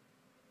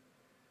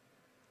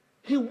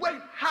 he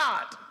worked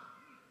hard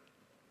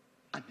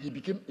And he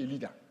became a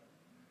leader.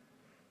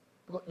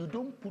 Because you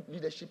don't put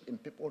leadership in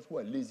people who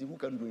are lazy, who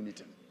can't do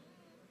anything.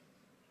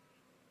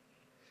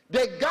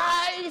 The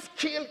guy's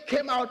skill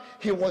came out.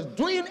 He was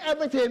doing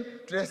everything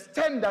to the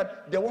extent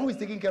that the one who is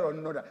taking care of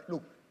another.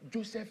 Look,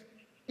 Joseph,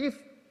 if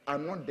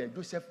I'm not there,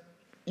 Joseph,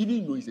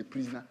 even though he's a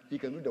prisoner, he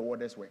can do the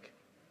warden's work.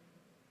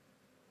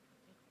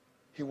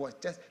 He was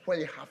just, when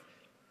you have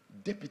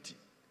deputy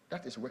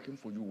that is working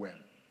for you well,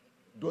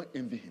 don't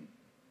envy him.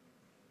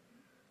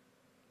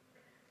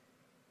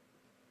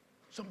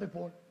 Some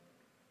people,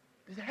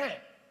 they say, hey,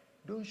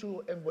 don't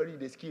show everybody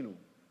the skill.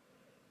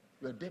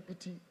 Your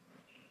deputy,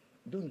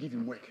 don't give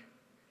him work.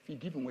 If you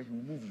give him work, he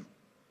will move you.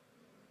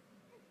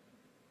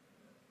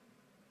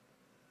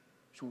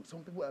 So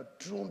some people are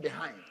thrown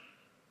behind.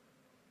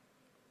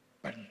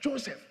 But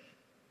Joseph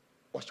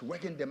was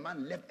working, the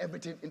man left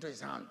everything into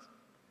his hands.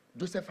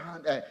 Joseph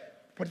had,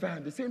 Potiphar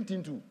had the same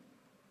thing too.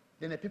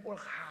 Then the people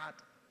had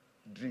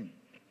a dream.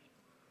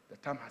 The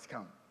time has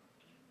come.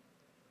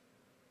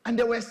 And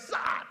they were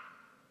sad.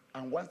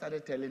 And one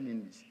started telling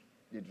him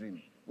the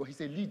dream. Well, he's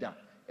a leader.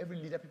 Every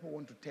leader, people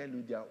want to tell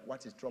you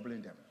what is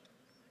troubling them.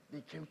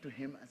 They came to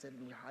him and said,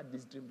 we had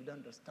this dream, we don't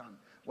understand.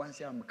 One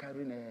said, I'm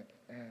carrying a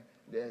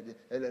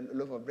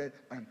loaf of bread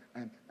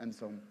and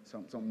some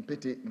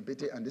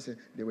mpete, and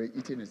they were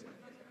eating it.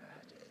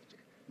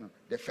 No.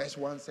 The first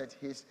one said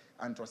his,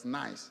 and it was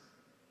nice.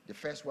 The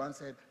first one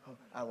said, oh,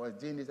 I was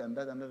doing this and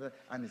that and that.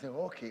 And he said,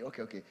 okay,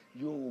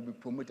 you will be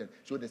promoted.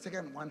 So the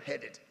second one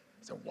heard it.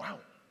 He said, wow,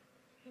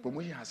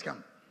 promotion has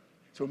come.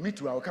 So me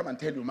too, I will come and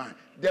tell you mine.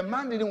 The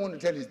man didn't want to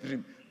tell his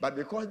dream, but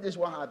because this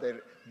one had a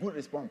good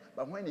response,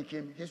 but when he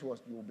came, his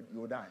was, you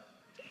will die.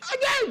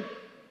 Again!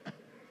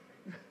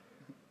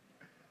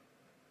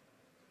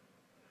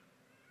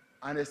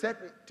 And they said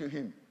to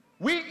him,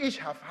 we each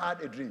have had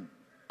a dream,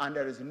 and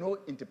there is no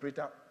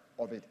interpreter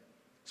of it.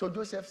 So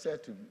Joseph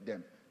said to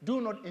them,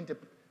 do not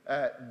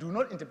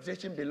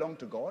interpretation belong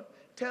to God?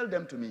 Tell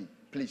them to me,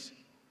 please.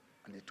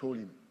 And they told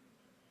him.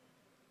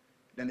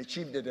 Then the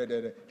chief,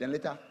 then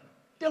later,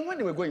 then when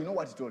they were going, you know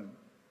what he told him?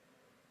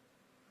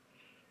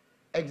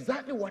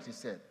 Exactly what he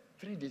said.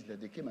 3 days later,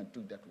 they came and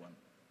took that one.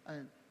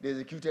 And they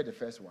executed the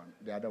first one,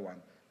 the other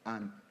one,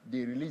 and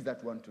they released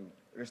that one to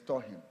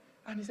restore him.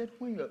 And he said,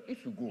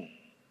 if you go,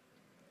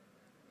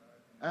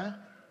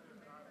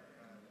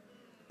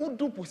 who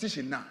do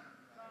position now?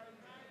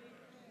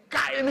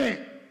 Carry me.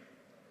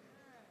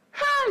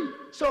 Hey!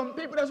 Some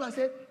people, that's why I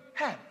said,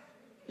 hey,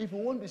 if you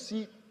want to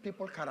see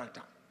people's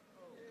character,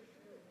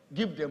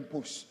 give them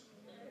posts.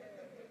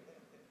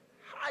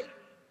 Hi.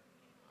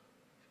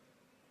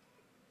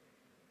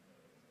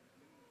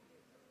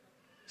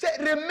 Say,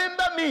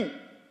 remember me.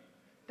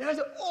 Then I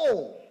said,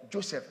 oh,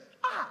 Joseph,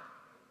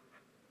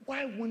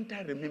 why won't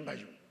I remember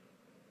you?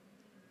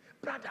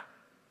 Brother,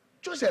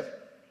 Joseph,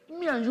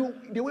 me and you,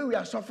 the way we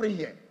are suffering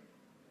here,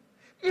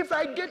 if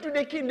I get to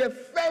the king, the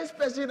first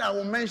person I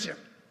will mention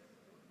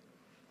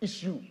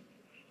is you.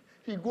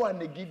 He go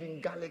and they give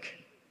him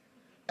garlic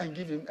and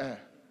give him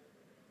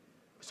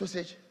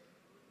sausage,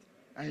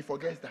 and he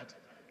forgets that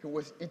he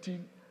was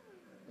eating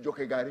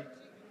jokegari.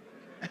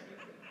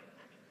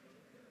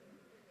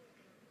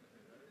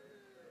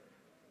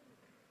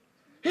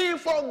 He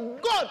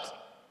forgot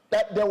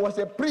that there was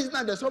a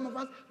prisoner that some of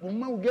us,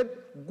 when we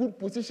get good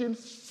position,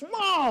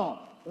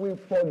 small, we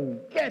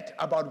forget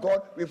about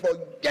God, we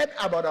forget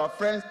about our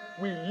friends,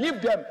 we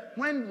leave them.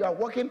 When you are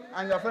working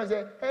and your friends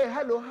say, hey,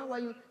 hello, how are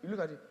you? You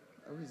look at it,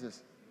 who is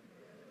this?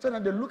 So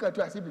then they look at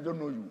you as if they don't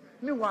know you.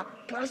 Meanwhile,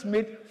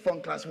 classmate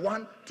from class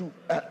 1 to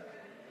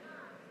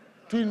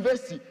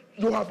university,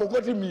 you have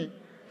forgotten me.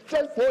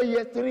 Just 4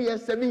 years, 3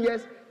 years, 7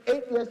 years,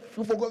 8 years,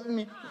 you forgotten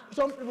me.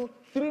 Some people,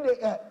 3 days,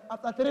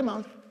 after 3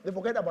 months, they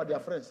forget about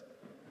their friends.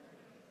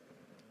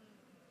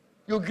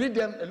 You greet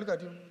them, they look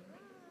at you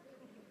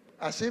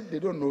as if they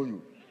don't know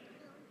you.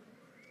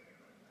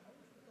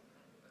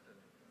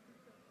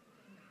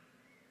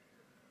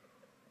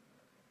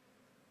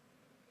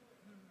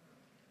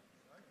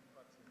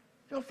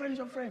 Your friend is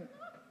your friend.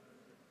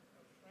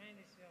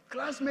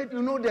 Classmate,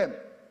 you know them.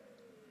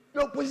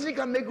 Your position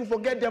can make you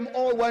forget them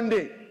all one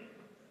day.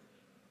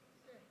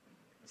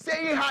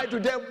 Saying hi to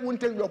them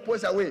won't take your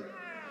post away.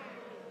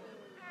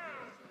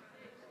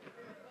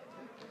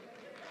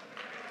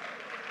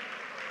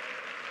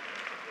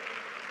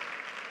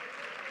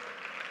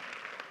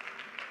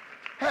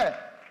 Hey,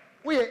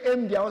 we are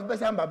MD, I was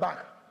best on my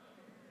back.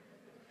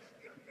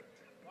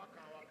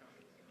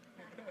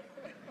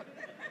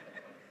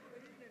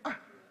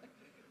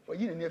 Well,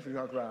 you didn't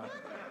hear cry.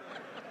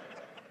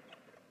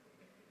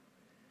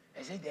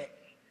 I said that,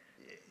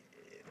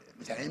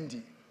 Mr.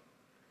 MD,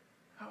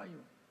 how are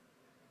you?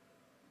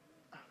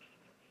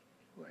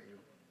 Who are you?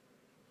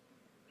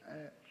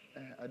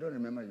 I don't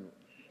remember you.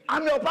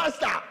 I'm your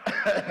pastor.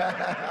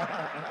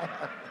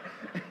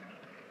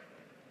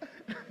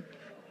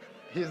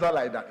 He's not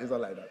like that. He's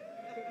not like that.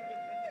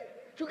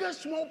 You get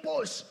small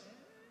posts.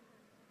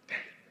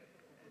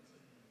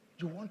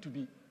 You want to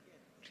be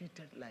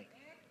treated like.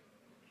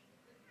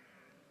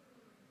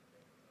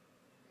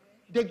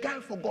 The guy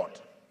forgot.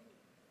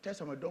 Tell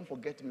someone, don't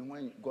forget me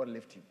when God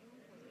left you.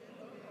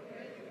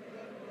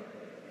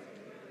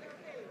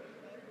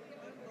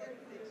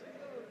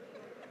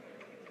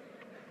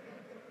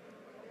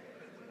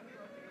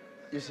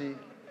 You see?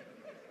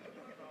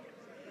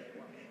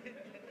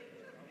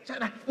 So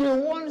that he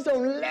wants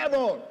some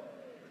level.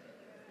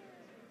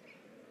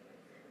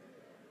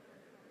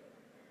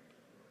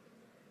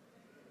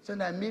 So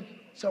I meet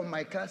some of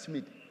my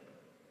classmates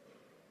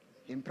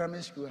in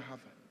primary school. I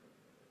have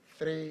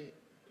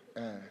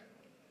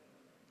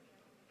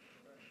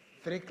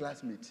three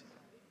classmates.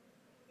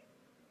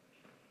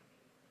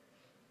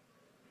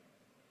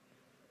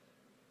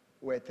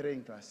 We're three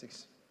in class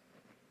 6.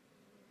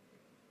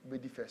 Be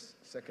the first,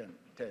 second,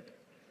 third.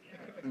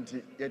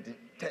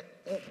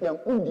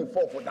 Only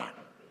 4 for that.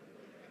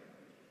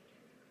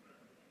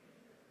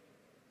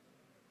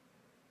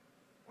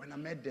 When I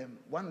met them,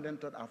 one of them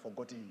thought I'd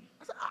forgotten him.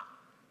 I said,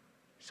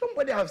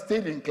 somebody have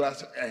stayed in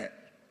class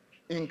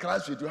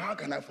with you. How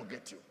can I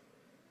forget you?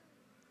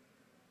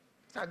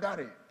 I said,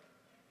 Gary.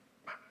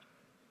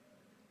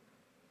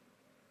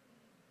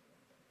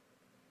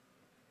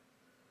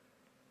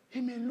 He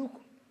may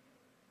look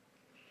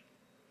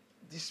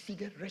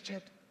disfigured,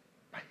 wretched,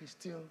 but he's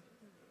still.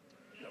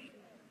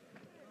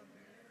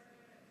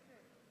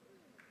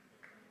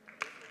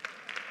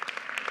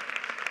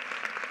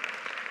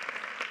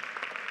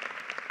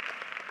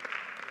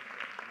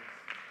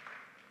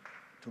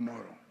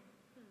 Tomorrow,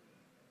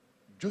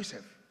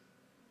 Joseph,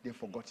 they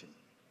forgot him.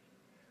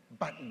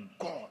 But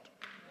God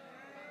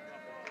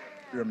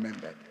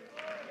remembered.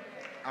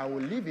 I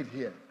will leave it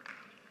here.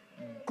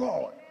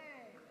 God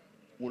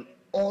will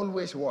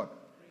always what?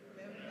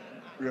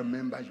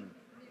 Remember you.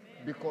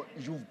 Because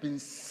you've been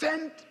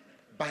sent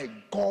by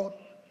God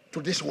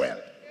to this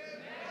world.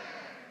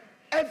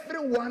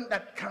 Everyone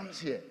that comes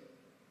here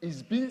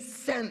is being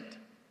sent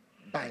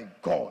by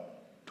God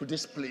to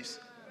this place.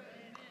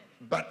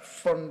 But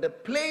from the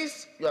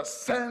place you are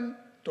sent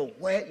to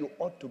where you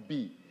ought to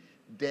be,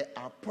 there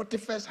are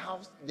Potiphar's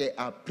house, there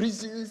are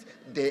prisons,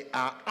 there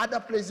are other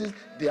places,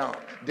 there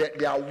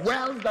are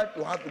wells that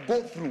you have to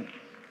go through.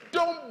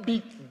 Don't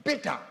be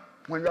bitter.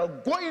 When you are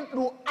going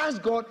through,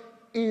 ask God,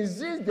 is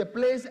this the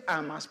place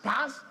I must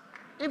pass?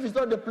 If it's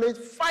not the place,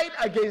 fight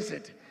against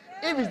it.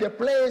 If it's the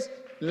place,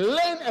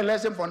 learn a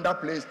lesson from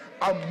that place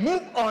and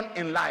move on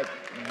in life.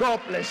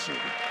 God bless you.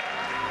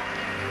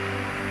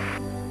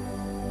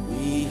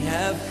 We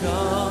have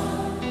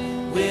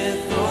come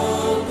with all